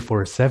it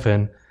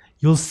 24/7,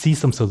 you'll see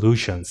some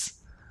solutions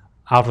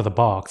out of the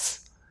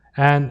box.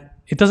 And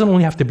it doesn't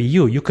only have to be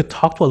you. You could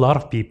talk to a lot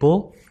of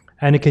people,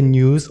 and it can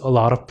use a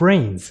lot of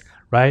brains,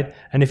 right?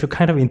 And if you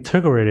kind of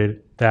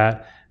integrated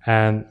that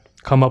and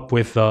come up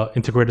with an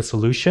integrated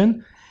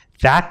solution,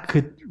 that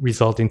could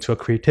result into a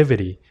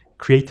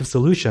creative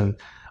solution.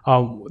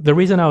 The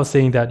reason I was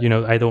saying that,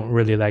 I don't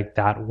really like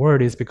that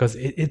word is because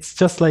it's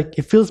just like,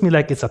 it feels me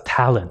like it's a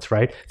talent,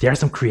 right? There are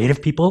some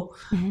creative people,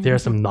 there are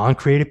some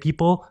non-creative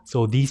people.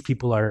 So these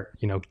people are,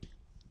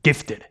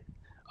 gifted.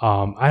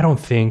 I don't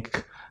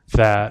think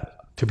that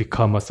to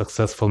become a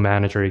successful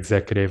manager,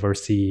 executive, or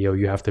CEO,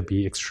 you have to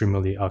be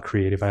extremely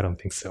creative. I don't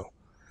think so.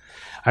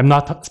 I'm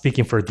not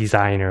speaking for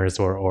designers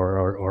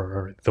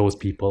or those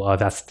people.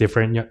 That's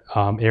different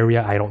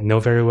area. I don't know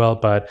very well,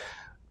 but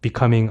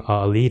becoming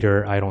a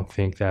leader, I don't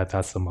think that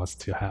that's a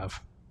must to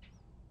have.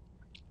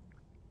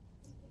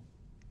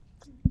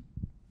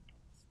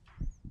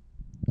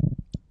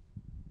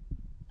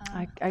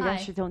 I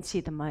actually don't see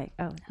the mic.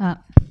 Oh,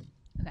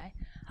 Okay.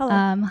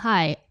 hello.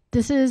 Hi.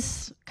 This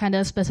is kind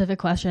of a specific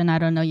question. I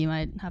don't know, you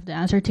might have the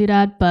answer to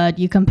that, but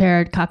you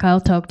compared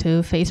Kakao Talk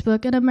to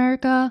Facebook in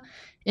America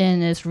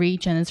in its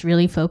reach, and it's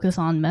really focused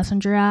on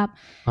Messenger app.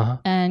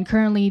 And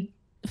currently,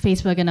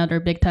 Facebook and other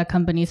big tech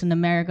companies in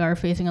America are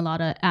facing a lot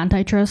of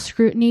antitrust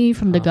scrutiny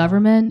from the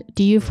government.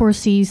 Do you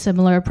foresee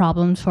similar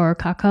problems for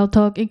Kakao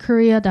Talk in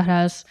Korea that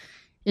has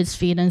its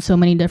feet in so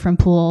many different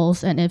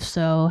pools? And if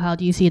so, how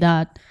do you see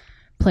that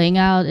playing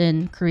out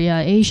in Korea,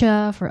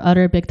 Asia, for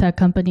other big tech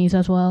companies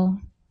as well?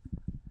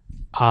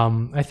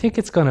 I think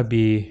it's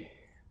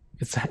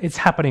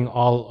happening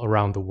all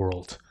around the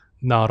world,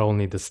 not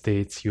only the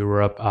States,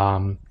 Europe,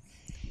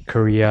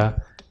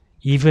 Korea.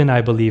 Even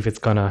I believe it's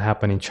going to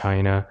happen in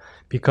China,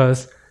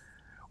 because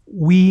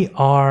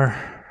our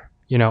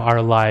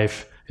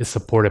life is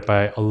supported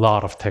by a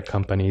lot of tech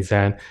companies,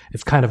 and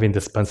it's kind of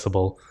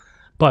indispensable.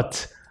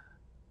 But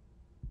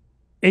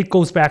it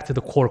goes back to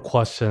the core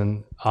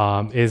question,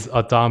 is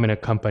a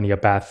dominant company a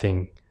bad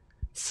thing?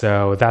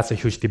 So that's a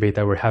huge debate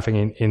that we're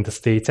having in the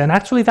States. And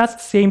actually, that's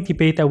the same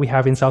debate that we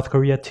have in South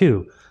Korea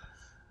too.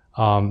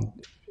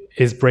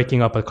 Is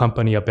breaking up a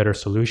company a better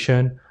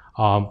solution?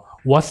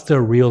 What's the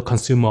real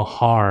consumer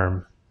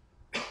harm?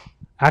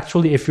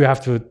 Actually, if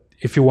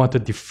you want to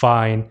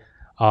define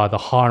the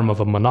harm of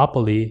a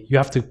monopoly, you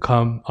have to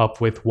come up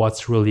with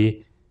what's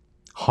really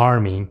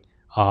harming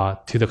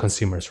to the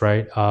consumers,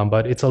 right?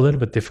 But it's a little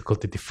bit difficult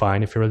to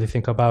define if you really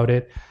think about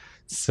it.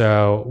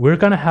 So we're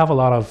going to have a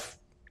lot of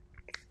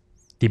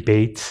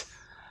debate,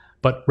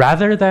 but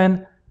rather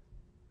than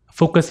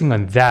focusing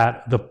on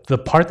that, the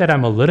part that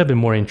I'm a little bit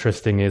more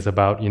interesting is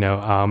about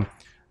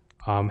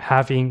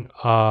having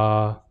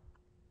a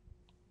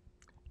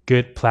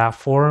good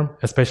platform,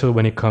 especially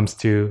when it comes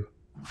to,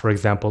 for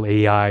example,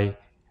 AI,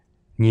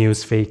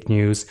 news, fake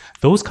news,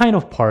 those kind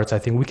of parts. I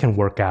think we can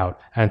work out,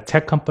 and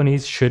tech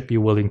companies should be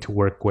willing to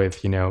work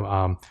with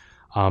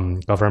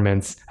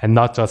governments, and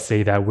not just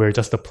say that we're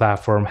just a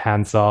platform,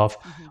 hands off.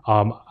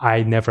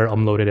 I never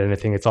uploaded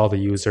anything. It's all the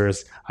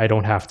users. I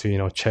don't have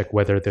to, check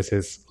whether this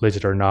is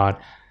legit or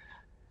not.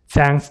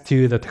 Thanks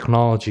to the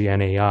technology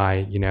and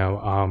AI,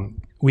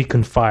 we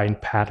can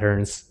find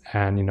patterns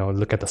and,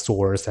 look at the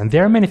source. And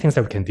there are many things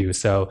that we can do.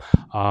 So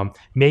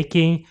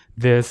making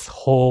this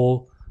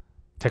whole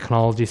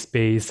technology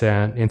space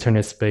and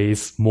internet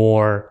space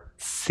more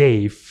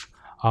safe,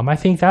 I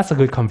think that's a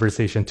good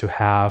conversation to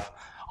have.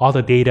 All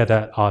the data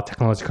that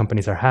technology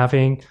companies are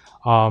having,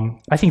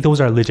 I think those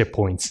are legit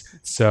points.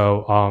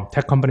 So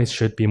tech companies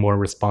should be more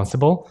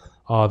responsible.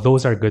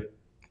 Those are good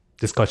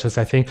discussions,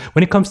 I think.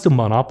 When it comes to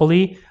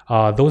monopoly,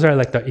 those are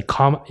like the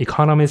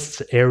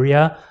economists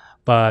area.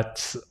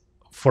 But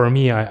for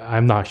me,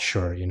 I'm not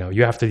sure.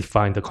 You have to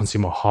define the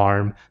consumer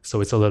harm. So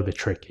it's a little bit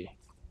tricky.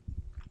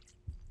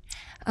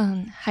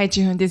 Hi,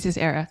 Jihoon. This is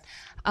Era.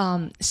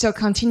 So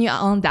continue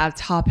on that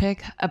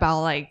topic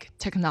about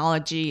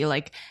technology,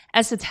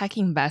 as a tech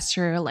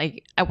investor,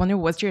 I wonder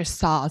what's your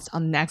thoughts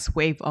on next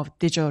wave of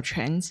digital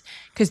trends?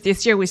 Because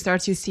this year we start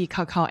to see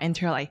Kakao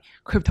enter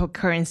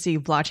cryptocurrency,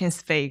 blockchain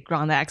space,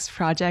 Ground X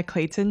project,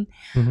 Clayton.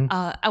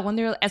 I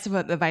wonder, as an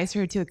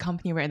advisor to the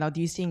company right now, do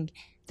you think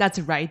that's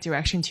the right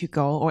direction to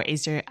go, or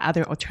is there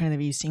other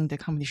alternative you think the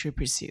company should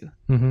pursue?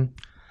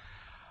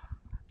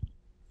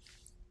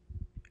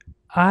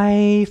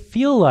 I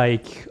feel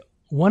like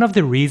one of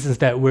the reasons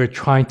that we're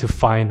trying to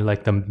find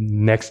like the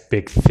next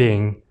big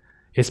thing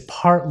is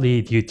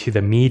partly due to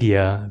the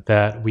media,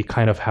 that we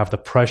kind of have the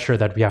pressure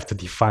that we have to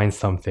define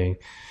something.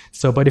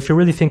 So, but if you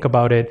really think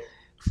about it,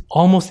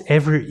 almost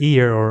every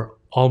year or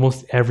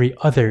almost every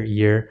other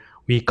year,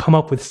 we come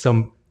up with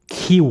some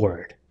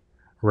keyword,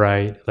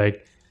 right?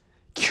 Like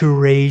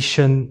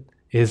curation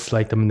is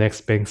like the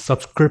next big,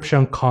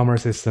 subscription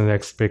commerce is the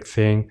next big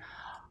thing.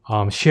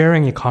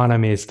 Sharing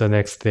economy is the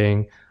next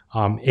thing.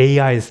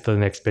 AI is the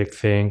next big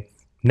thing.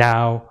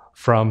 Now,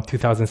 from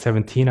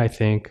 2017, I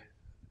think,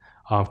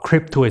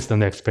 crypto is the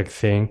next big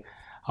thing.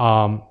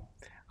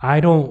 I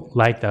don't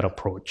like that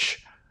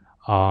approach.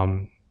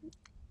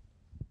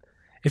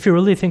 If you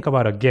really think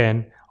about it,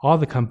 again, all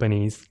the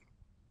companies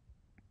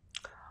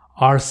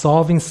are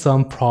solving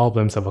some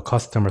problems of a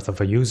customers, of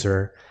a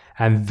user,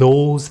 and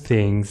those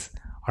things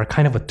are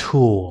kind of a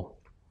tool.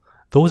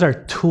 Those are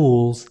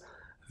tools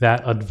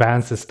that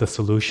advances the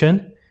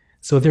solution.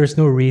 So there's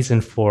no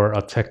reason for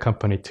a tech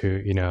company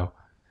to,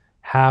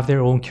 have their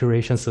own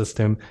curation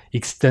system,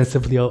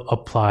 extensively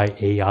apply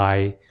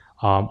AI,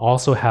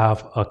 also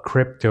have a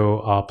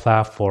crypto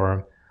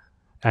platform,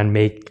 and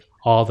make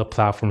all the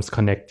platforms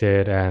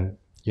connected and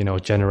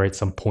generate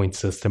some point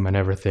system and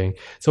everything.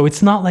 So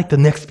it's not like the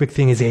next big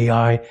thing is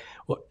AI.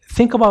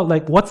 Think about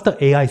like, what's the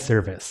AI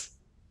service?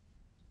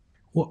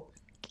 Well,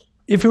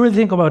 if you really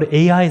think about it,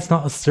 AI is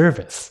not a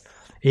service.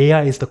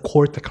 AI is the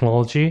core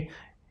technology.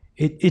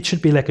 It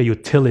should be like a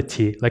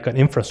utility, like an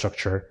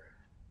infrastructure.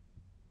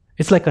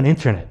 It's like an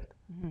internet.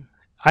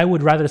 I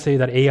would rather say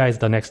that AI is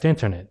the next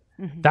internet.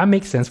 That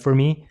makes sense for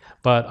me.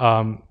 But,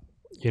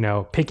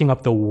 picking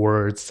up the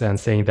words and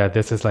saying that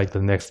this is like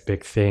the next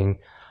big thing,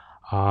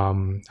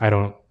 I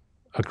don't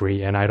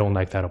agree, and I don't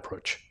like that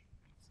approach.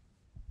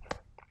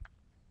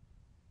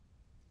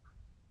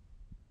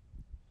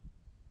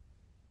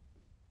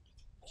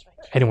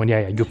 Anyone?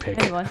 Yeah, you pick.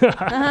 Anyone?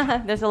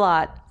 There's a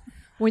lot.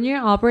 When you're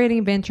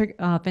operating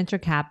venture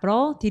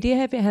capital, did you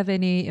have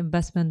any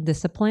investment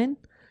discipline?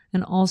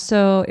 And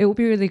also, it would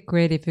be really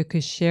great if you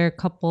could share a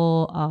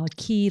couple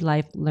key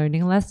life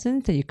learning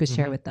lessons that you could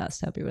share with us.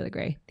 That would be really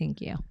great.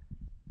 Thank you.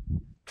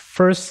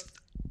 First,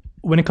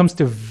 when it comes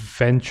to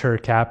venture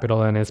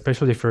capital, and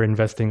especially if you're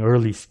investing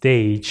early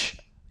stage,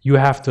 you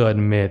have to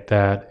admit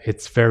that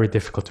it's very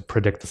difficult to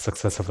predict the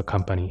success of a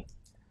company.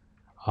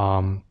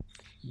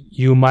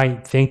 You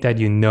might think that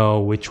you know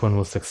which one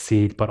will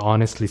succeed, but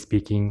honestly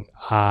speaking,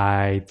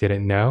 I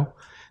didn't know.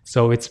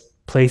 So it's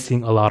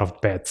placing a lot of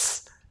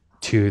bets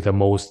to the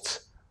most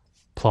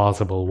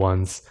plausible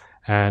ones.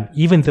 And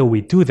even though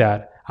we do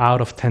that, out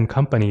of 10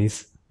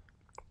 companies,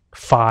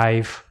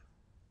 5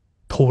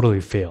 totally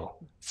fail.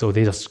 So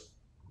they just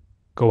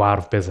go out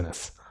of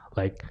business.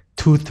 Like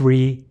 2,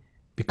 3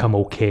 become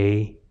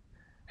okay.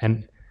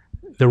 And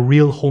the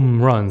real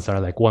home runs are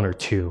like 1 or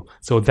 2.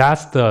 So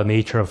that's the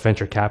nature of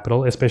venture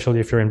capital,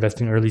 especially if you're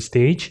investing early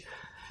stage.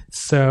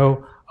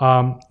 So,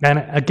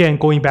 and again,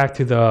 going back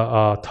to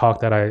the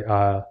talk that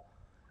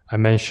I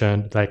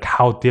mentioned, like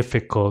how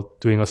difficult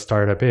doing a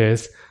startup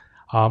is,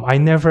 I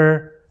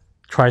never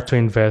try to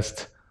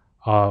invest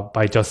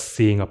by just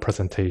seeing a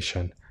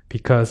presentation,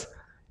 because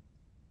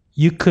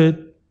you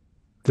could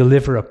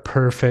deliver a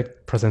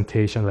perfect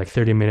presentation, like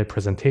 30-minute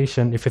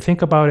presentation. If you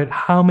think about it,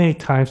 how many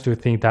times do you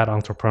think that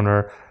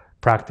entrepreneur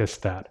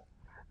practiced that?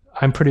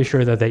 I'm pretty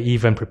sure that they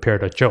even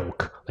prepared a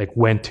joke, like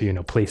when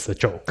to, place a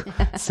joke.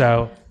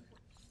 So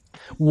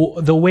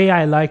the way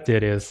I liked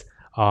it is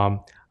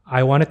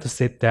I wanted to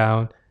sit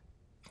down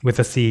with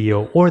the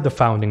CEO or the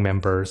founding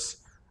members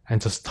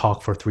and just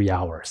talk for 3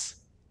 hours.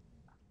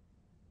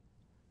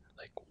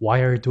 Like,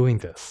 why are you doing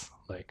this?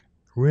 Like,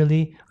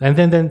 really? And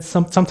then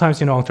sometimes,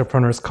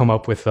 entrepreneurs come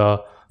up with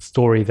a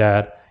story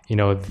that,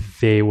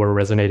 they were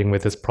resonating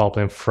with this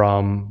problem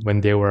from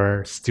when they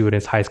were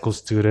students, high school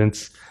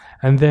students.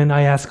 And then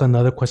I ask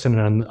another question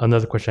and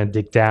another question and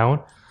dig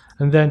down.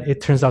 And then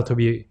it turns out to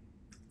be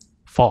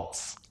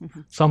false.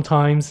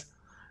 Sometimes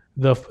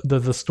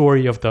the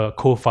story of the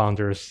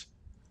co-founders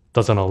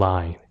doesn't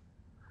align.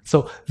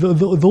 So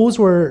those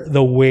were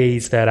the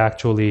ways that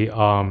actually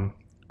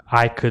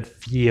I could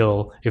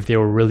feel if they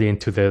were really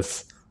into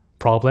this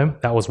problem.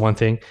 That was one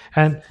thing.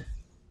 And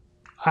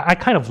I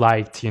kind of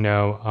liked,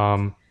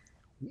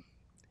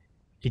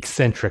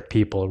 eccentric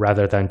people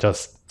rather than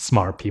just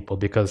smart people,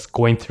 because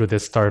going through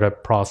this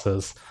startup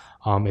process,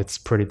 it's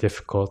pretty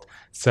difficult.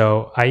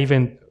 So I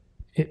even,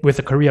 with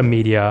the Korean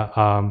media,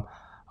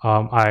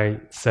 I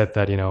said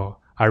that,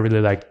 I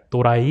really like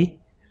Torai.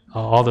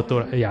 All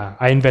the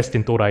I invest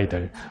in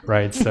Torai들,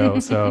 right?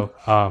 So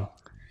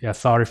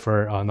sorry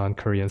for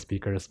non-Korean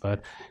speakers,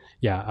 but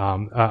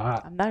I'm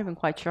not even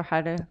quite sure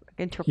how to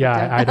interpret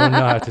yeah, that. I don't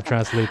know how to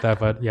translate that,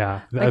 but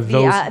yeah, like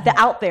the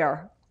out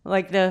there,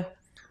 like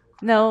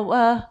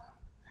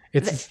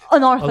it's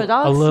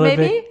unorthodox, a little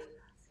maybe bit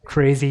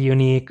crazy,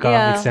 unique,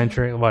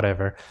 eccentric,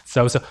 whatever.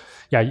 So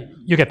yeah,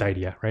 you get the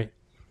idea, right?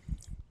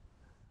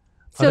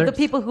 So the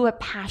people who have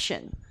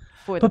passion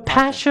for the But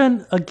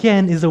passion,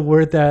 again, is a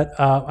word that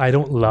I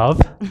don't love.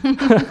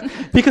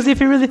 Because if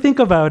you really think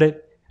about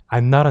it,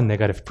 I'm not a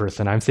negative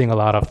person. I'm saying a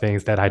lot of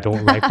things that I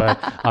don't like, but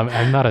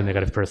I'm not a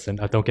negative person.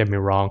 Don't get me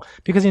wrong.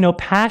 Because,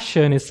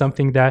 passion is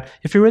something that,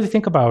 if you really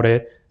think about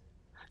it,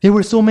 there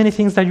were so many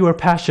things that you were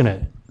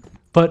passionate,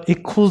 but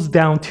it cools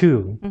down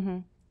too.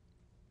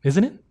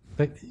 Isn't it?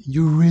 Like,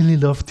 you really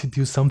love to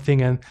do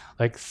something and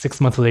like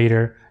 6 months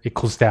later, it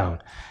cools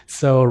down.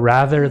 So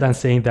rather than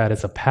saying that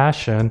it's a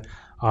passion,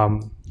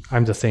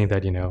 I'm just saying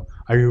that,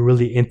 are you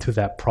really into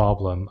that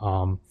problem?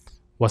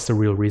 What's the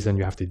real reason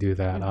you have to do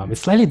that?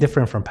 It's slightly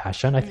different from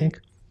passion, I think.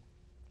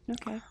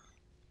 Okay.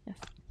 Yes.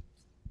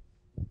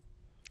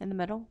 In the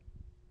middle?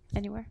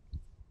 Anywhere?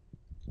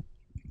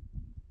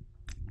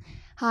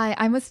 Hi,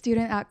 I'm a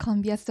student at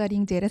Columbia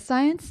studying data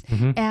science,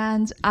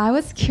 and I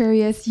was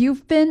curious,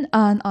 you've been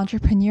an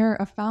entrepreneur,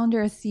 a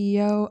founder, a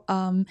CEO,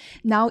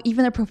 now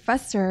even a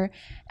professor,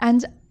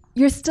 and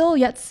you're still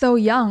yet so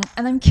young.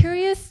 And I'm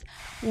curious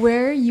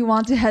where you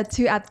want to head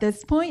to at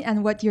this point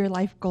and what your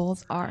life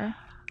goals are.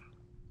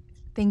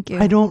 Thank you.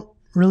 I don't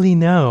really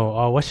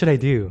know. What should I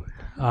do?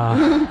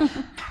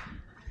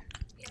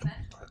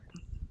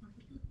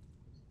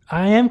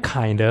 I am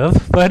kind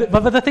of, but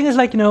the thing is,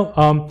 like,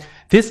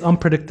 this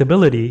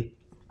unpredictability,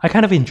 I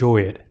kind of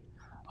enjoy it.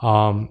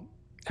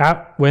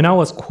 When I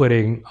was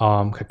quitting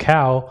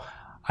Kakao,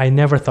 I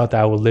never thought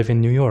that I would live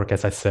in New York,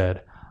 as I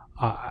said.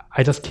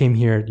 I just came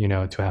here,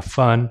 to have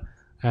fun,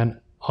 and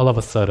all of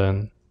a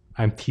sudden,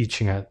 I'm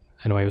teaching at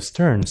NYU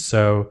Stern.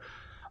 So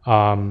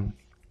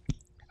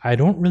I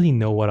don't really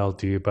know what I'll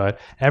do, but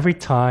every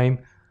time,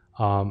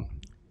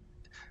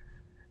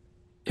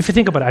 if you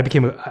think about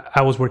it,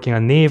 I was working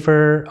on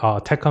Naver,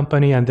 a tech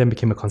company, and then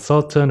became a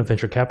consultant, a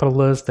venture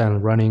capitalist,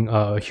 and running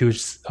a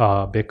huge,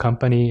 big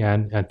company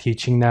and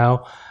teaching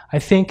now. I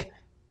think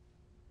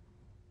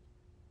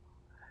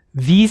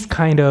these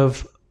kind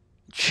of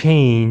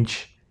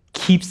change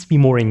keeps me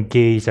more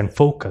engaged and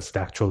focused,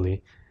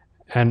 actually.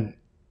 And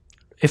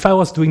if I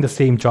was doing the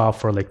same job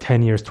for like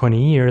 10 years,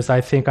 20 years,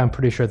 I think I'm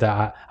pretty sure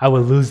that I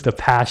would lose the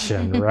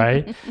passion,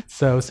 right?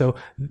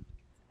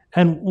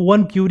 And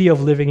one beauty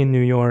of living in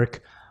New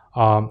York,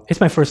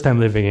 it's my first time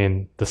living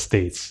in the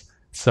States.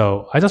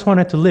 So I just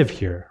wanted to live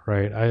here,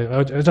 right?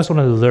 I just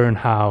wanted to learn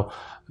how,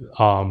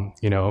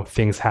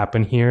 things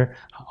happen here,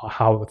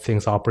 how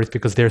things operate,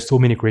 because there's so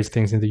many great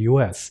things in the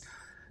US.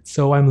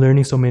 So I'm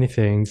learning so many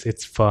things.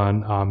 It's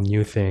fun,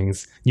 new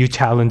things, new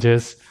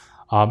challenges.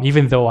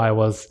 Even though I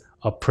was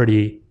a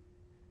pretty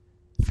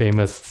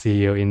famous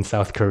CEO in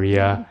South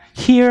Korea,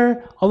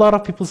 here, a lot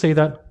of people say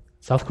that,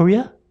 South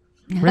Korea?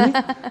 Really?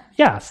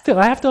 Yeah, still,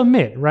 I have to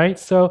admit, right?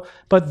 So,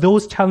 but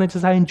those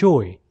challenges I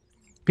enjoy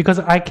because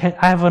I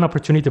have an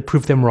opportunity to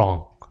prove them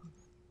wrong,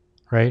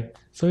 right?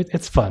 So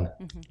it's fun.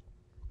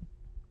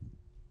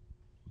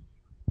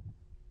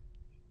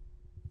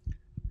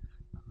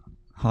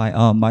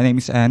 Hi, my name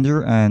is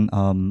Andrew, and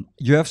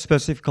you have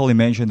specifically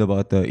mentioned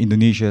about the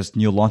Indonesia's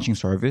new launching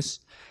service.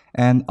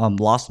 And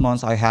last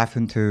month, I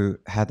happened to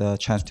had a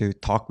chance to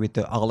talk with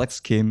Alex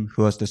Kim,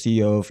 who was the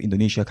CEO of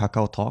Indonesia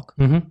Kakao Talk.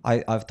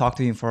 I've talked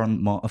to him for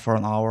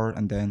an hour,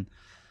 and then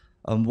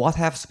what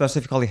have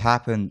specifically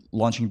happened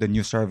launching the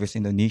new service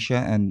in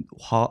Indonesia, and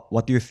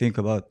what do you think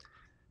about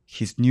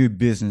his new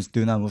business,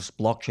 Dunamu's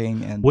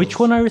blockchain? And which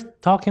one are you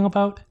talking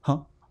about?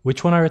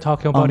 Which one are you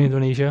talking about in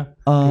Indonesia?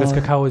 Because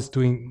Kakao is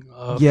doing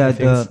few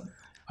things.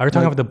 Are you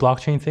talking about the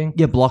blockchain thing?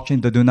 Yeah,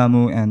 blockchain, the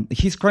Dunamu, and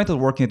he's currently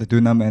working at the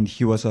Dunamu, and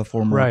he was a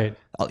former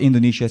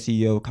Indonesia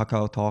CEO,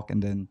 Kakao Talk,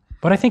 and then.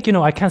 But I think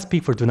I can't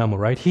speak for Dunamu,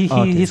 right?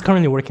 He's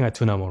currently working at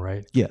Dunamu,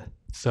 right? Yeah.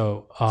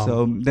 So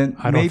then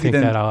I don't think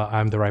that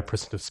I'm the right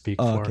person to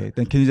speak for. Okay,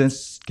 then can you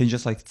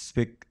just like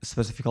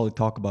specifically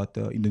talk about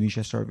the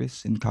Indonesia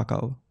service in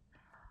Kakao?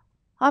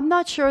 I'm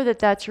not sure that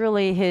that's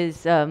really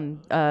his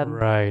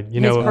right.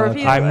 his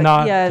purview. I'm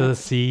not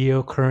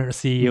the current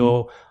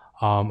CEO.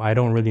 I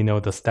don't really know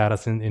the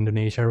status in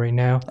Indonesia right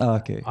now.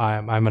 Okay.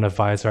 I'm an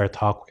advisor. I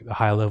talk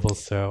high level,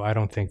 so I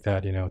don't think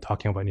that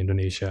talking about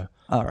Indonesia.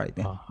 All right.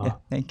 Then. Yeah,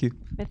 thank you.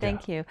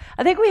 Thank you.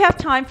 I think we have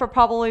time for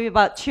probably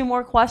about 2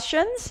 more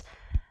questions.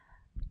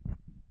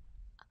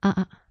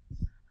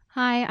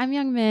 Hi, I'm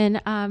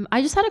Youngmin.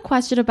 I just had a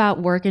question about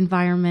work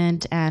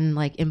environment and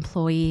like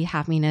employee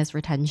happiness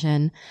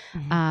retention.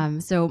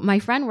 So my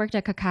friend worked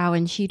at Kakao,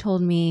 and she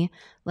told me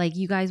like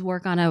you guys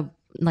work on a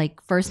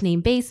like first name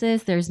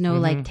basis. There's no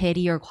like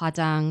Teddy or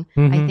Kwajang,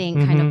 I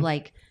think kind of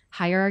like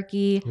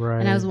hierarchy.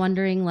 Right. And I was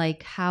wondering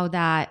like how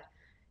that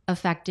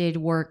affected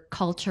work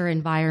culture,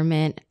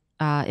 environment,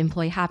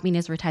 employee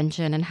happiness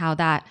retention, and how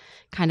that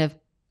kind of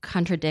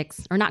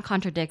contradicts,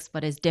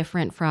 but is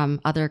different from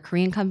other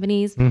Korean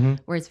companies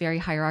where it's very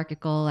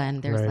hierarchical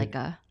and there's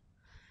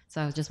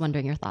so I was just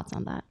wondering your thoughts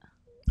on that.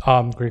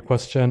 Great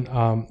question.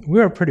 We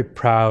were pretty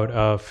proud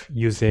of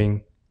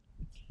using.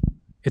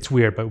 It's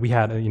weird, but we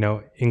had,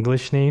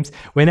 English names.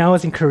 When I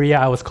was in Korea,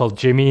 I was called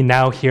Jimmy.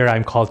 Now here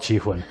I'm called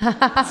Jihoon.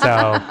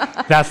 So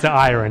that's the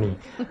irony.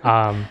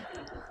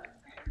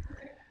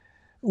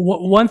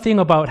 One thing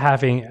about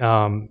having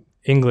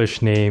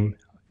English name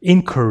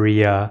in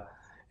Korea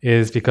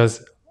is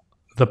because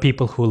the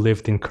people who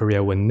lived in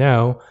Korea would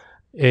know,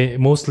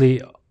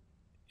 mostly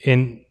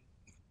in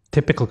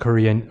typical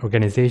Korean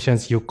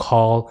organizations, you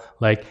call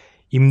like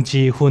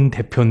Jihoon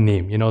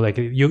대표님, like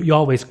you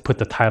always put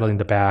the title in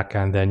the back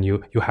and then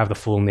you have the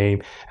full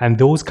name. And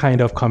those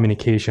kind of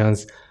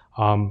communications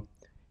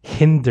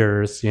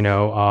hinders,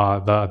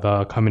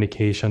 the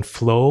communication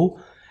flow.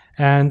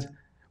 And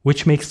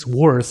which makes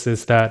worse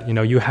is that,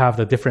 you have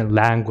the different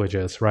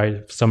languages,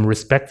 right? Some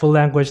respectful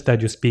language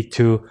that you speak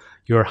to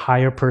your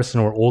higher person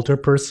or older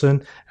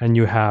person, and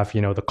you have,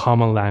 the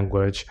common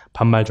language,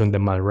 반말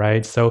존댓말,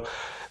 right? So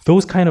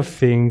those kind of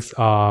things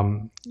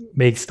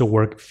makes the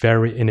work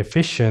very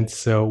inefficient.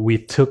 So we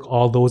took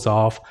all those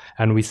off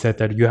and we said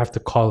that you have to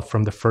call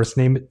from the first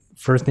name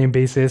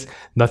basis,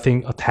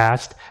 nothing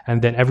attached,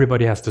 and then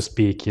everybody has to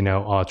speak,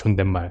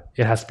 존댓말.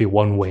 It has to be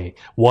one way,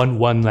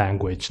 one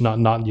language, not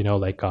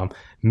like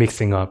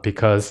mixing up,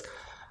 because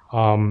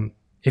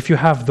if you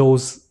have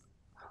those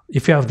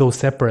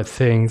separate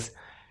things,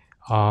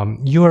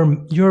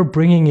 you're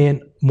bringing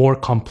in more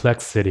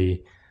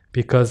complexity,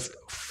 because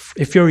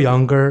if you're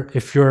younger,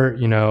 if you're,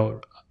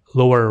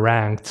 lower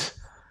ranked,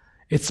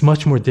 it's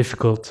much more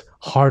difficult,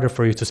 harder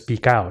for you to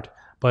speak out.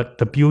 But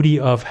the beauty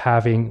of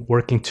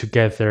working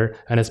together,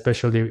 and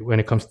especially when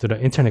it comes to the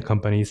internet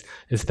companies,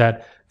 is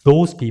that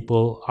those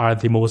people are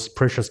the most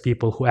precious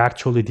people who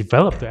actually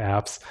develop the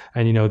apps,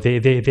 and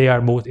they are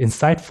most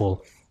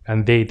insightful,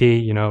 and they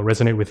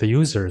resonate with the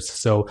users.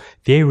 So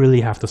they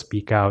really have to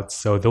speak out.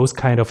 So those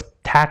kind of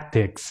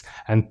tactics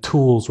and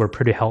tools were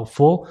pretty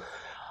helpful.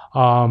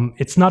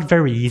 It's not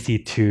very easy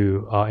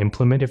to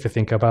implement if you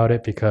think about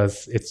it,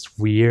 because it's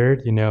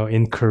weird,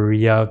 in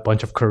Korea, a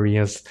bunch of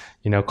Koreans,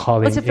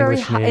 calling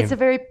English name. It's a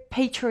very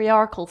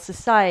patriarchal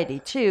society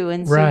too,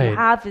 and so Right. you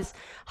have this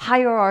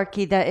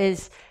hierarchy that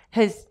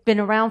has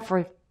been around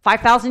for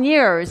 5,000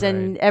 years,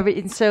 and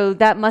so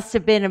that must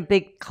have been a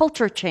big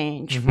culture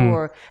change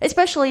for,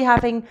 especially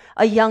having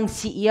a young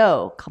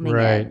CEO coming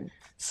in.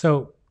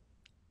 So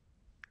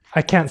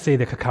I can't say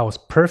that Kakao is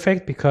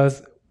perfect,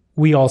 because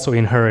we also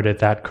inherited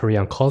that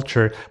Korean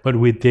culture, but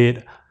we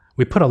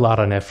put a lot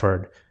of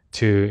effort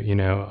to,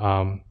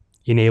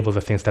 enable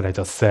the things that I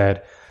just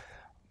said.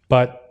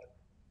 But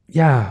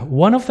yeah,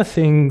 one of the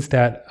things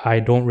that I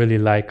don't really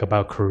like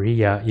about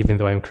Korea, even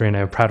though I'm Korean,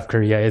 I'm proud of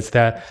Korea, is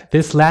that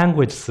this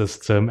language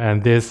system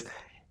and this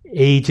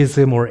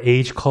ageism or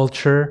age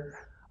culture,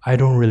 I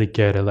don't really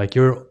get it. Like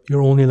you're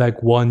only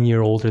like 1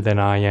 year older than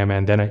I am,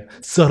 and then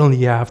suddenly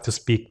you have to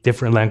speak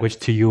different language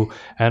to you,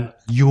 and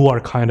you are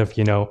kind of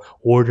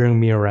ordering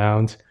me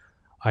around.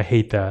 I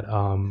hate that.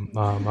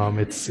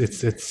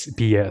 It's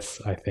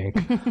BS, I think.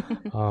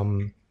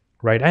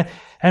 Right.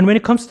 And when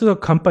it comes to the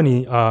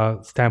company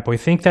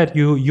standpoint, think that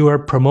you are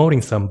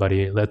promoting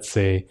somebody. Let's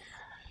say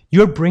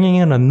you're bringing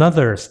in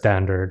another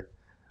standard.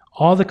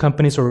 All the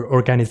companies or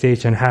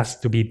organization has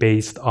to be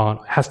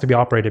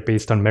operated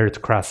based on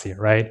meritocracy,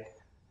 right?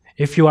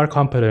 If you are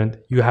competent,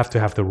 you have to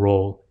have the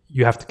role.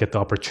 You have to get the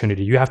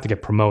opportunity. You have to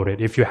get promoted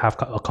if you have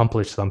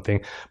accomplished something.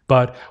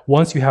 But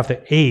once you have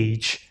the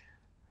age,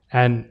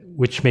 and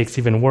which makes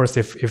even worse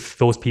if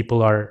those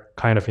people are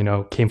kind of,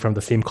 came from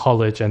the same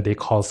college and they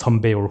call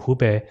선배 or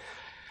후배,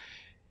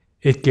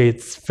 it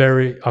gets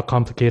very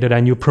complicated,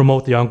 and you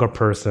promote the younger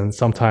person.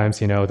 Sometimes,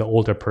 the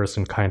older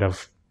person kind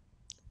of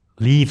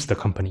leaves the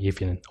company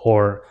even,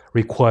 or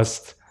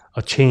requests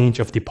a change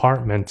of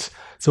department.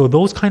 So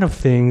those kind of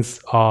things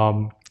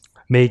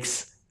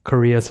makes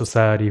Korea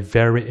society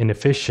very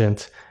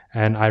inefficient,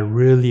 and I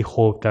really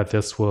hope that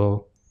this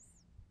will,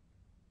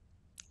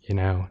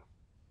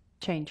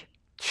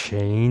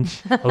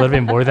 change a little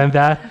bit more than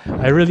that.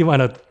 I really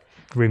want to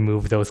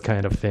remove those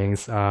kind of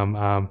things.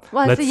 Well,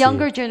 as the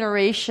younger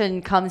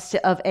generation comes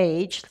of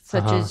age,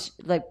 such as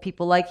like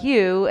people like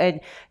you,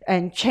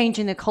 and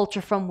changing the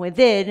culture from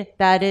within,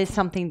 that is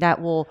something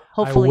that will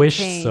hopefully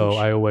change.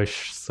 I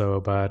wish so,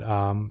 but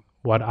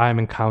what I'm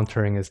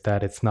encountering is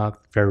that it's not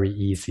very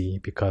easy,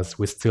 because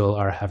we still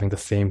are having the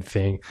same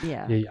thing.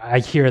 Yeah. I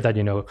hear that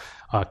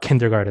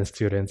kindergarten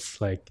students,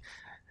 like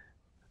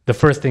the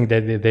first thing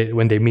that they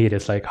when they meet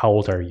is like, how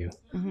old are you?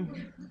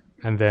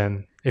 And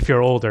then if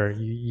you're older,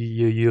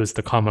 you use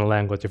the common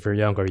language. If you're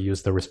younger, you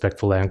use the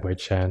respectful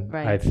language. And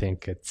I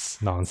think it's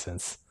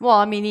nonsense. Well,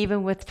 I mean,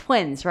 even with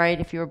twins, right?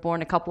 If you were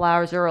born a couple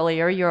hours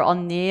earlier, you're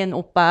언니 and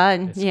오빠,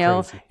 and it's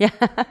crazy. Yeah.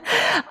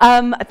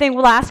 I think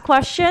last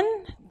question.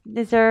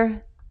 Is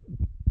there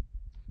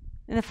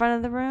in the front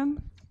of the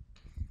room?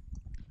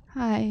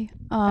 Hi.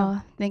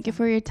 Thank you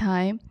for your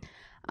time.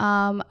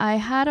 I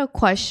had a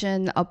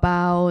question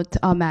about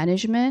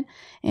management,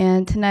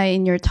 and tonight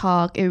in your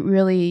talk, it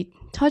really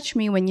touched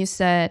me when you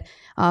said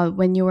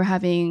when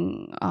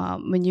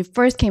you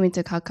first came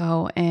into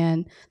Kakao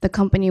and the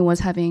company was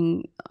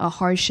having a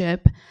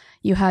hardship,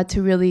 you had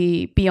to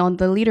really be on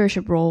the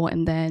leadership role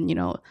and then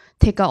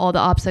take out all the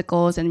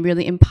obstacles and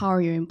really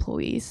empower your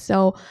employees.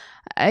 So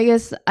I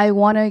guess I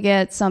want to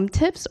get some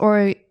tips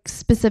or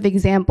specific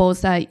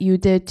examples that you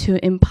did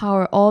to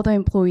empower all the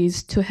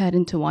employees to head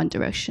into one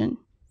direction.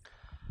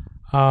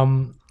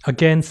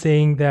 Again,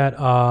 saying that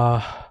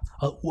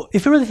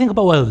if you really think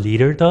about what a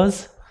leader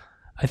does,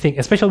 I think,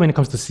 especially when it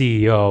comes to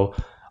CEO,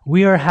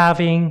 we are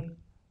having,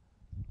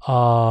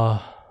 we're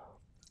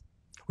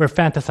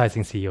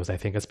fantasizing CEOs, I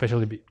think,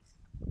 especially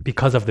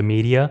because of the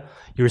media.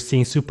 You're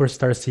seeing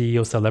superstar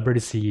CEOs, celebrity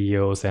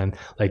CEOs, and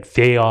like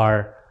they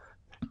are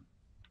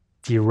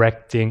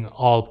directing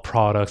all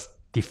products,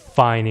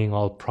 defining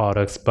all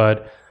products.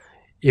 But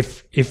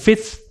if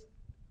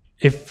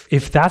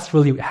that's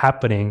really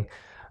happening,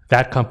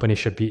 that company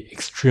should be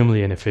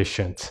extremely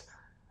inefficient.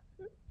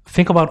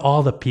 Think about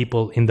all the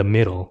people in the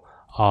middle.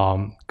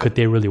 Could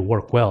they really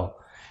work well?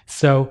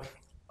 So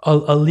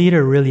a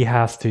leader really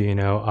has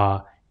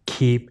to,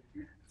 keep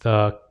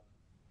the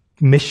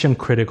mission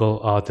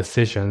critical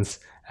decisions,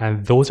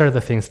 and those are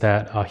the things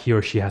that he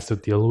or she has to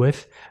deal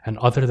with. And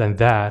other than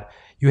that,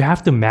 you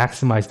have to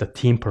maximize the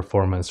team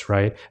performance,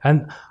 right?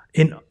 And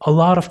in a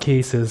lot of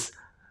cases,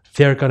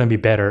 they're going to be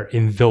better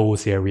in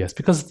those areas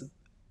because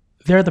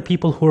they're the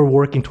people who are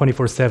working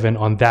 24/7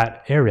 on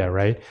that area,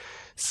 right?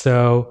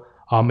 So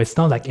it's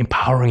not like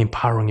empowering.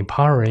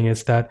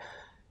 It's that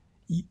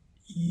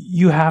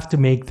you have to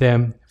make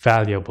them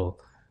valuable.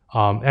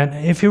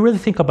 And if you really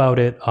think about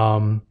it,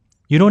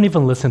 you don't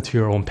even listen to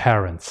your own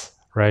parents,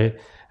 right?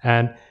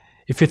 And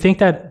if you think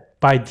that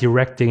by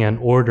directing and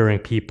ordering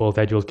people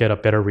that you'll get a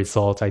better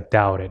result, I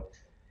doubt it.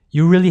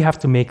 You really have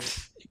to make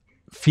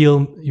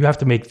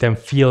them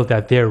feel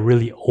that they're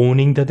really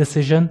owning the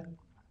decision.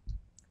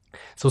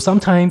 So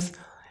sometimes,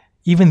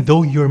 even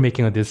though you're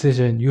making a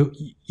decision,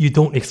 you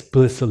don't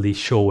explicitly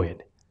show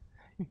it.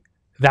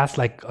 That's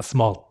like a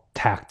small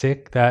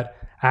tactic that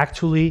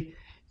actually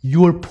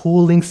you're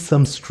pulling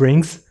some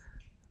strings,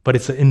 but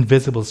it's an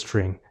invisible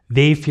string.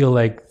 They feel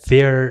like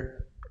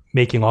they're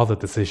making all the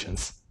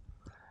decisions.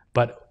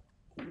 But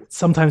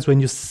sometimes when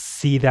you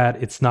see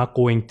that it's not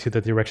going to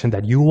the direction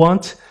that you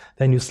want,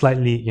 then you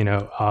slightly,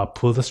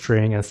 pull the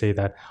string and say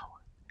that,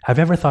 have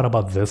you ever thought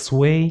about this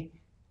way,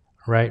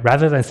 right?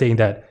 Rather than saying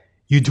that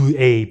you do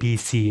A, B,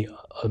 C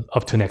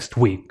up to next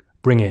week,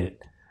 bring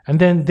it. And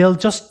then they'll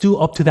just do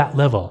up to that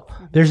level.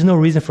 There's no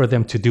reason for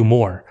them to do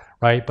more,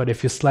 right? But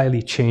if you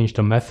slightly change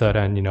the method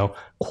and,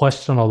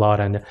 question a lot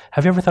and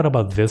have you ever thought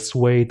about this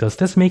way? Does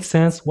this make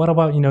sense? What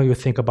about, you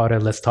think about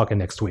it, let's talk it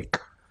next week.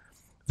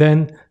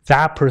 Then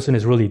that person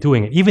is really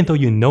doing it, even though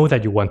you know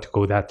that you want to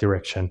go that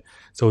direction.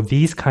 So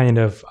these kind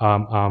of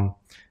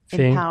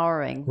things,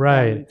 empowering,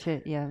 right?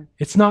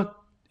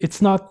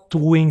 It's not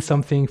doing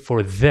something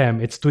for them.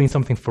 It's doing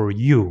something for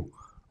you,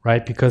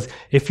 right? Because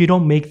if you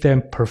don't make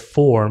them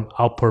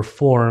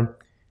outperform,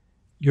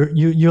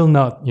 you'll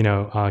not,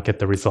 get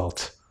the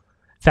result.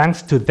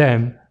 Thanks to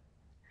them,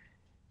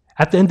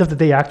 at the end of the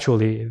day,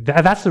 actually,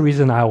 that's the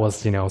reason I was,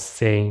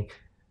 saying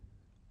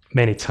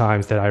many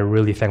times that I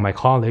really thank my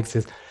colleagues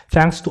is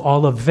thanks to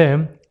all of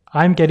them,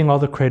 I'm getting all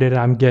the credit.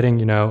 I'm getting,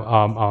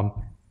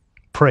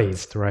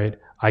 praised, right?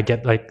 I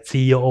get like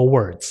CEO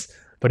awards.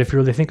 But if you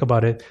really think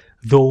about it,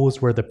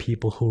 those were the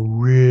people who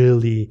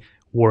really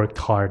worked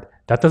hard.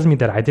 That doesn't mean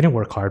that I didn't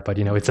work hard, but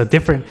it's a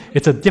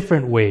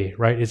different way,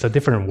 right? It's a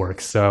different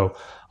work. So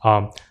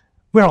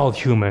we're all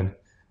human.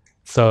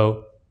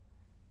 So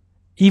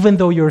even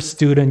though you're a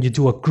student, you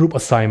do a group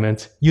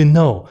assignment,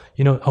 oh,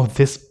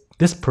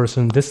 this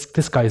person,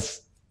 this guy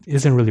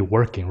isn't really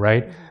working,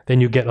 right? Then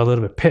you get a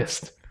little bit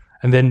pissed.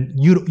 And then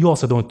you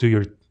also don't do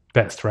your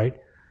best, right?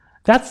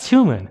 That's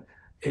human.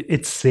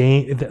 It's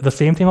saying the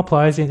same thing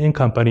applies in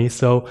companies.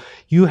 So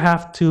you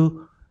have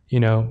to,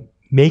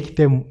 make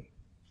them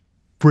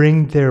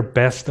bring their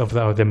best of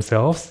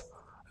themselves.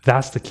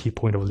 That's the key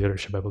point of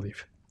leadership, I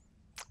believe.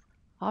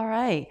 All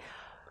right.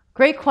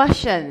 Great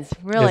questions.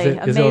 Really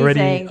amazing. Is it already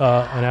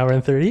an hour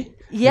and 30?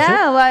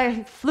 Yeah,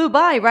 I flew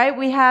by, right?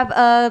 We have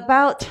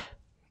about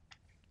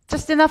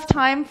just enough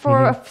time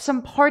for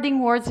some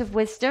parting words of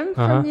wisdom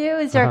from you.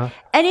 Is there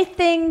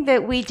anything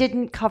that we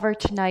didn't cover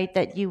tonight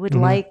that you would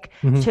like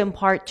to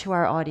impart to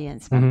our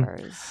audience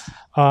members?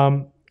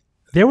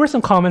 There were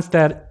some comments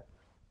that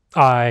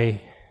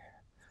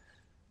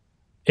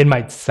it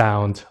might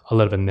sound a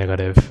little bit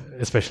negative,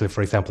 especially,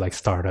 for example, like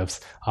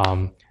startups.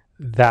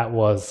 That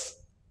was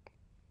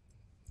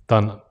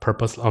done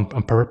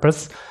on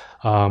purpose.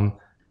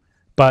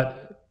 But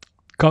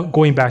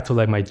going back to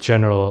like my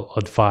general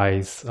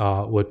advice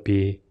would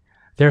be,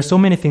 there are so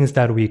many things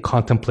that we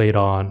contemplate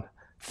on,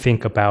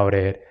 think about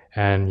it,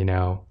 and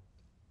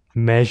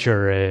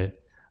measure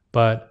it.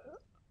 But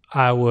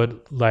I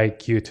would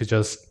like you to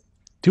just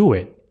do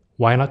it.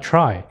 Why not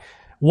try?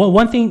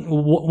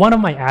 One of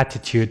my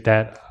attitude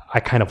that I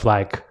kind of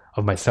like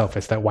of myself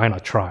is that why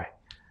not try,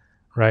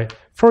 right?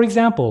 For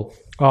example,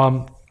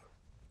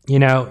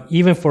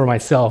 even for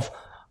myself,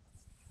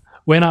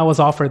 when I was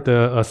offered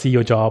the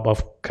CEO job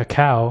of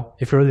Kakao,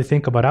 if you really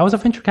think about it, I was a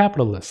venture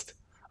capitalist.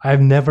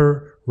 I've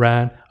never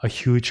ran a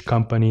huge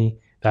company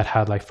that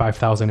had like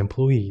 5,000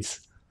 employees.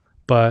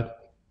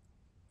 But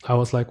I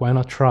was like, why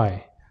not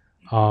try?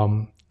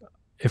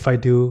 If I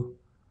do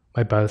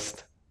my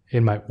best,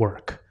 it might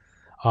work.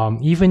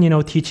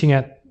 Even, teaching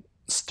at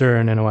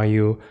Stern and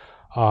NYU,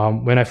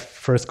 when I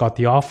first got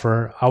the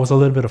offer, I was a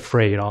little bit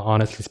afraid,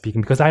 honestly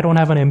speaking, because I don't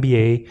have an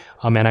MBA,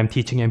 and I'm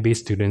teaching MBA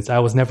students. I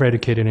was never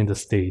educated in the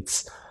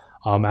States.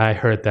 I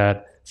heard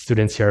that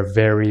students here are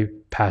very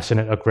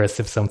passionate,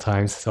 aggressive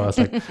sometimes. So I was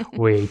like,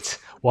 wait,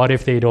 what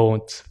if they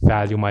don't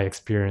value my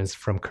experience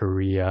from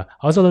Korea?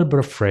 I was a little bit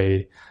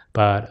afraid,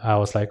 but I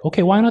was like,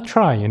 okay, why not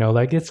try?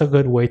 Like it's a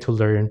good way to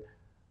learn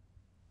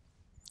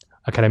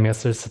academic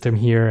system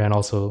here and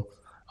also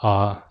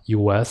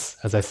US,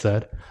 as I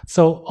said.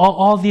 So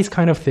all these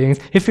kind of things,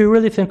 if you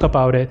really think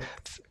about it,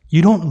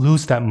 you don't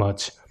lose that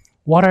much.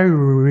 What are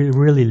you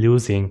really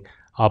losing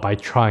by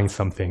trying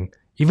something?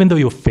 Even though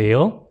you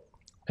fail,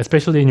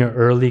 especially in your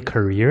early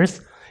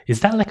careers,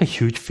 is that like a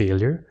huge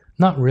failure?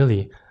 Not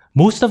really.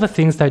 Most of the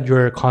things that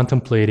you're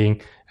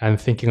contemplating and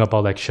thinking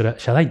about, like,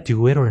 shall I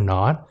do it or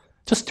not?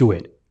 Just do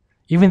it.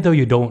 Even though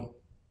you don't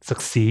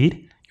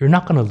succeed, you're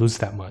not going to lose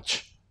that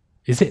much.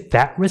 Is it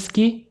that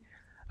risky?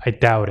 I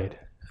doubt it.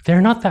 There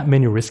are not that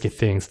many risky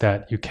things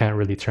that you can't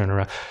really turn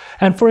around.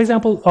 And for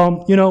example,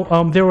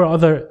 there were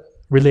other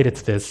related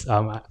to this.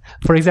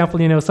 For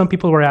example, some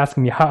people were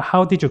asking me,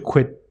 how did you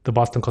quit the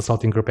Boston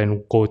Consulting Group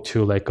and go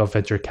to like a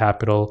venture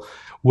capital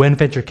when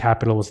venture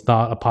capital was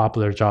not a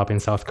popular job in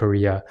South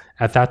Korea?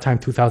 At that time,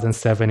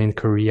 2007 in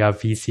Korea,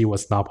 VC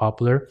was not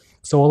popular.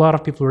 So a lot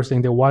of people were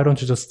saying that, why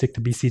don't you just stick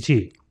to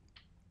BCG?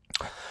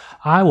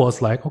 I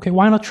was like, okay,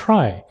 why not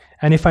try?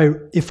 And if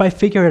I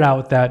figured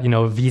out that,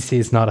 VC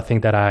is not a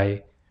thing that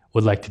I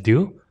would like to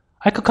do,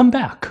 I could come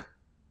back.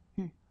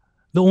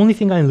 The only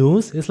thing I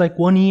lose is like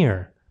 1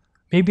 year.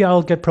 Maybe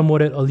I'll get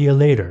promoted a year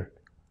later.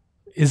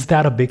 Is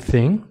that a big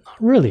thing? Not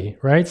really,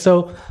 right?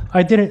 So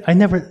I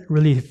never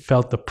really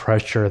felt the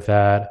pressure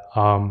that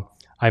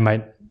I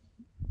might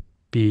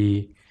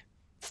be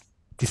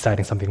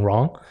deciding something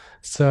wrong.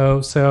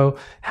 So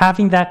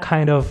having that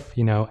kind of,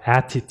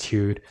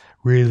 attitude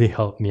really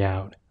helped me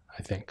out,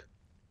 I think.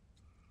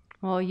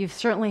 Well, you've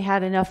certainly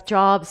had enough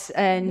jobs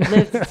and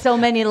lived so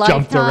many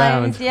lifetimes. Jumped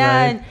around,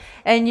 yeah, right?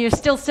 and you're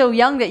still so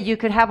young that you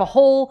could have a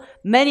whole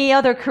many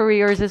other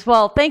careers as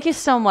well. Thank you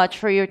so much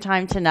for your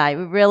time tonight.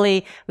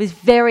 It was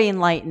very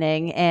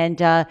enlightening,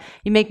 and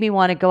you make me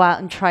want to go out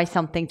and try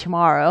something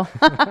tomorrow.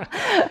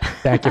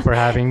 Thank you for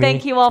having me.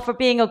 Thank you all for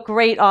being a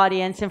great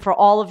audience and for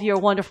all of your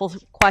wonderful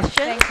questions.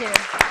 Thank you.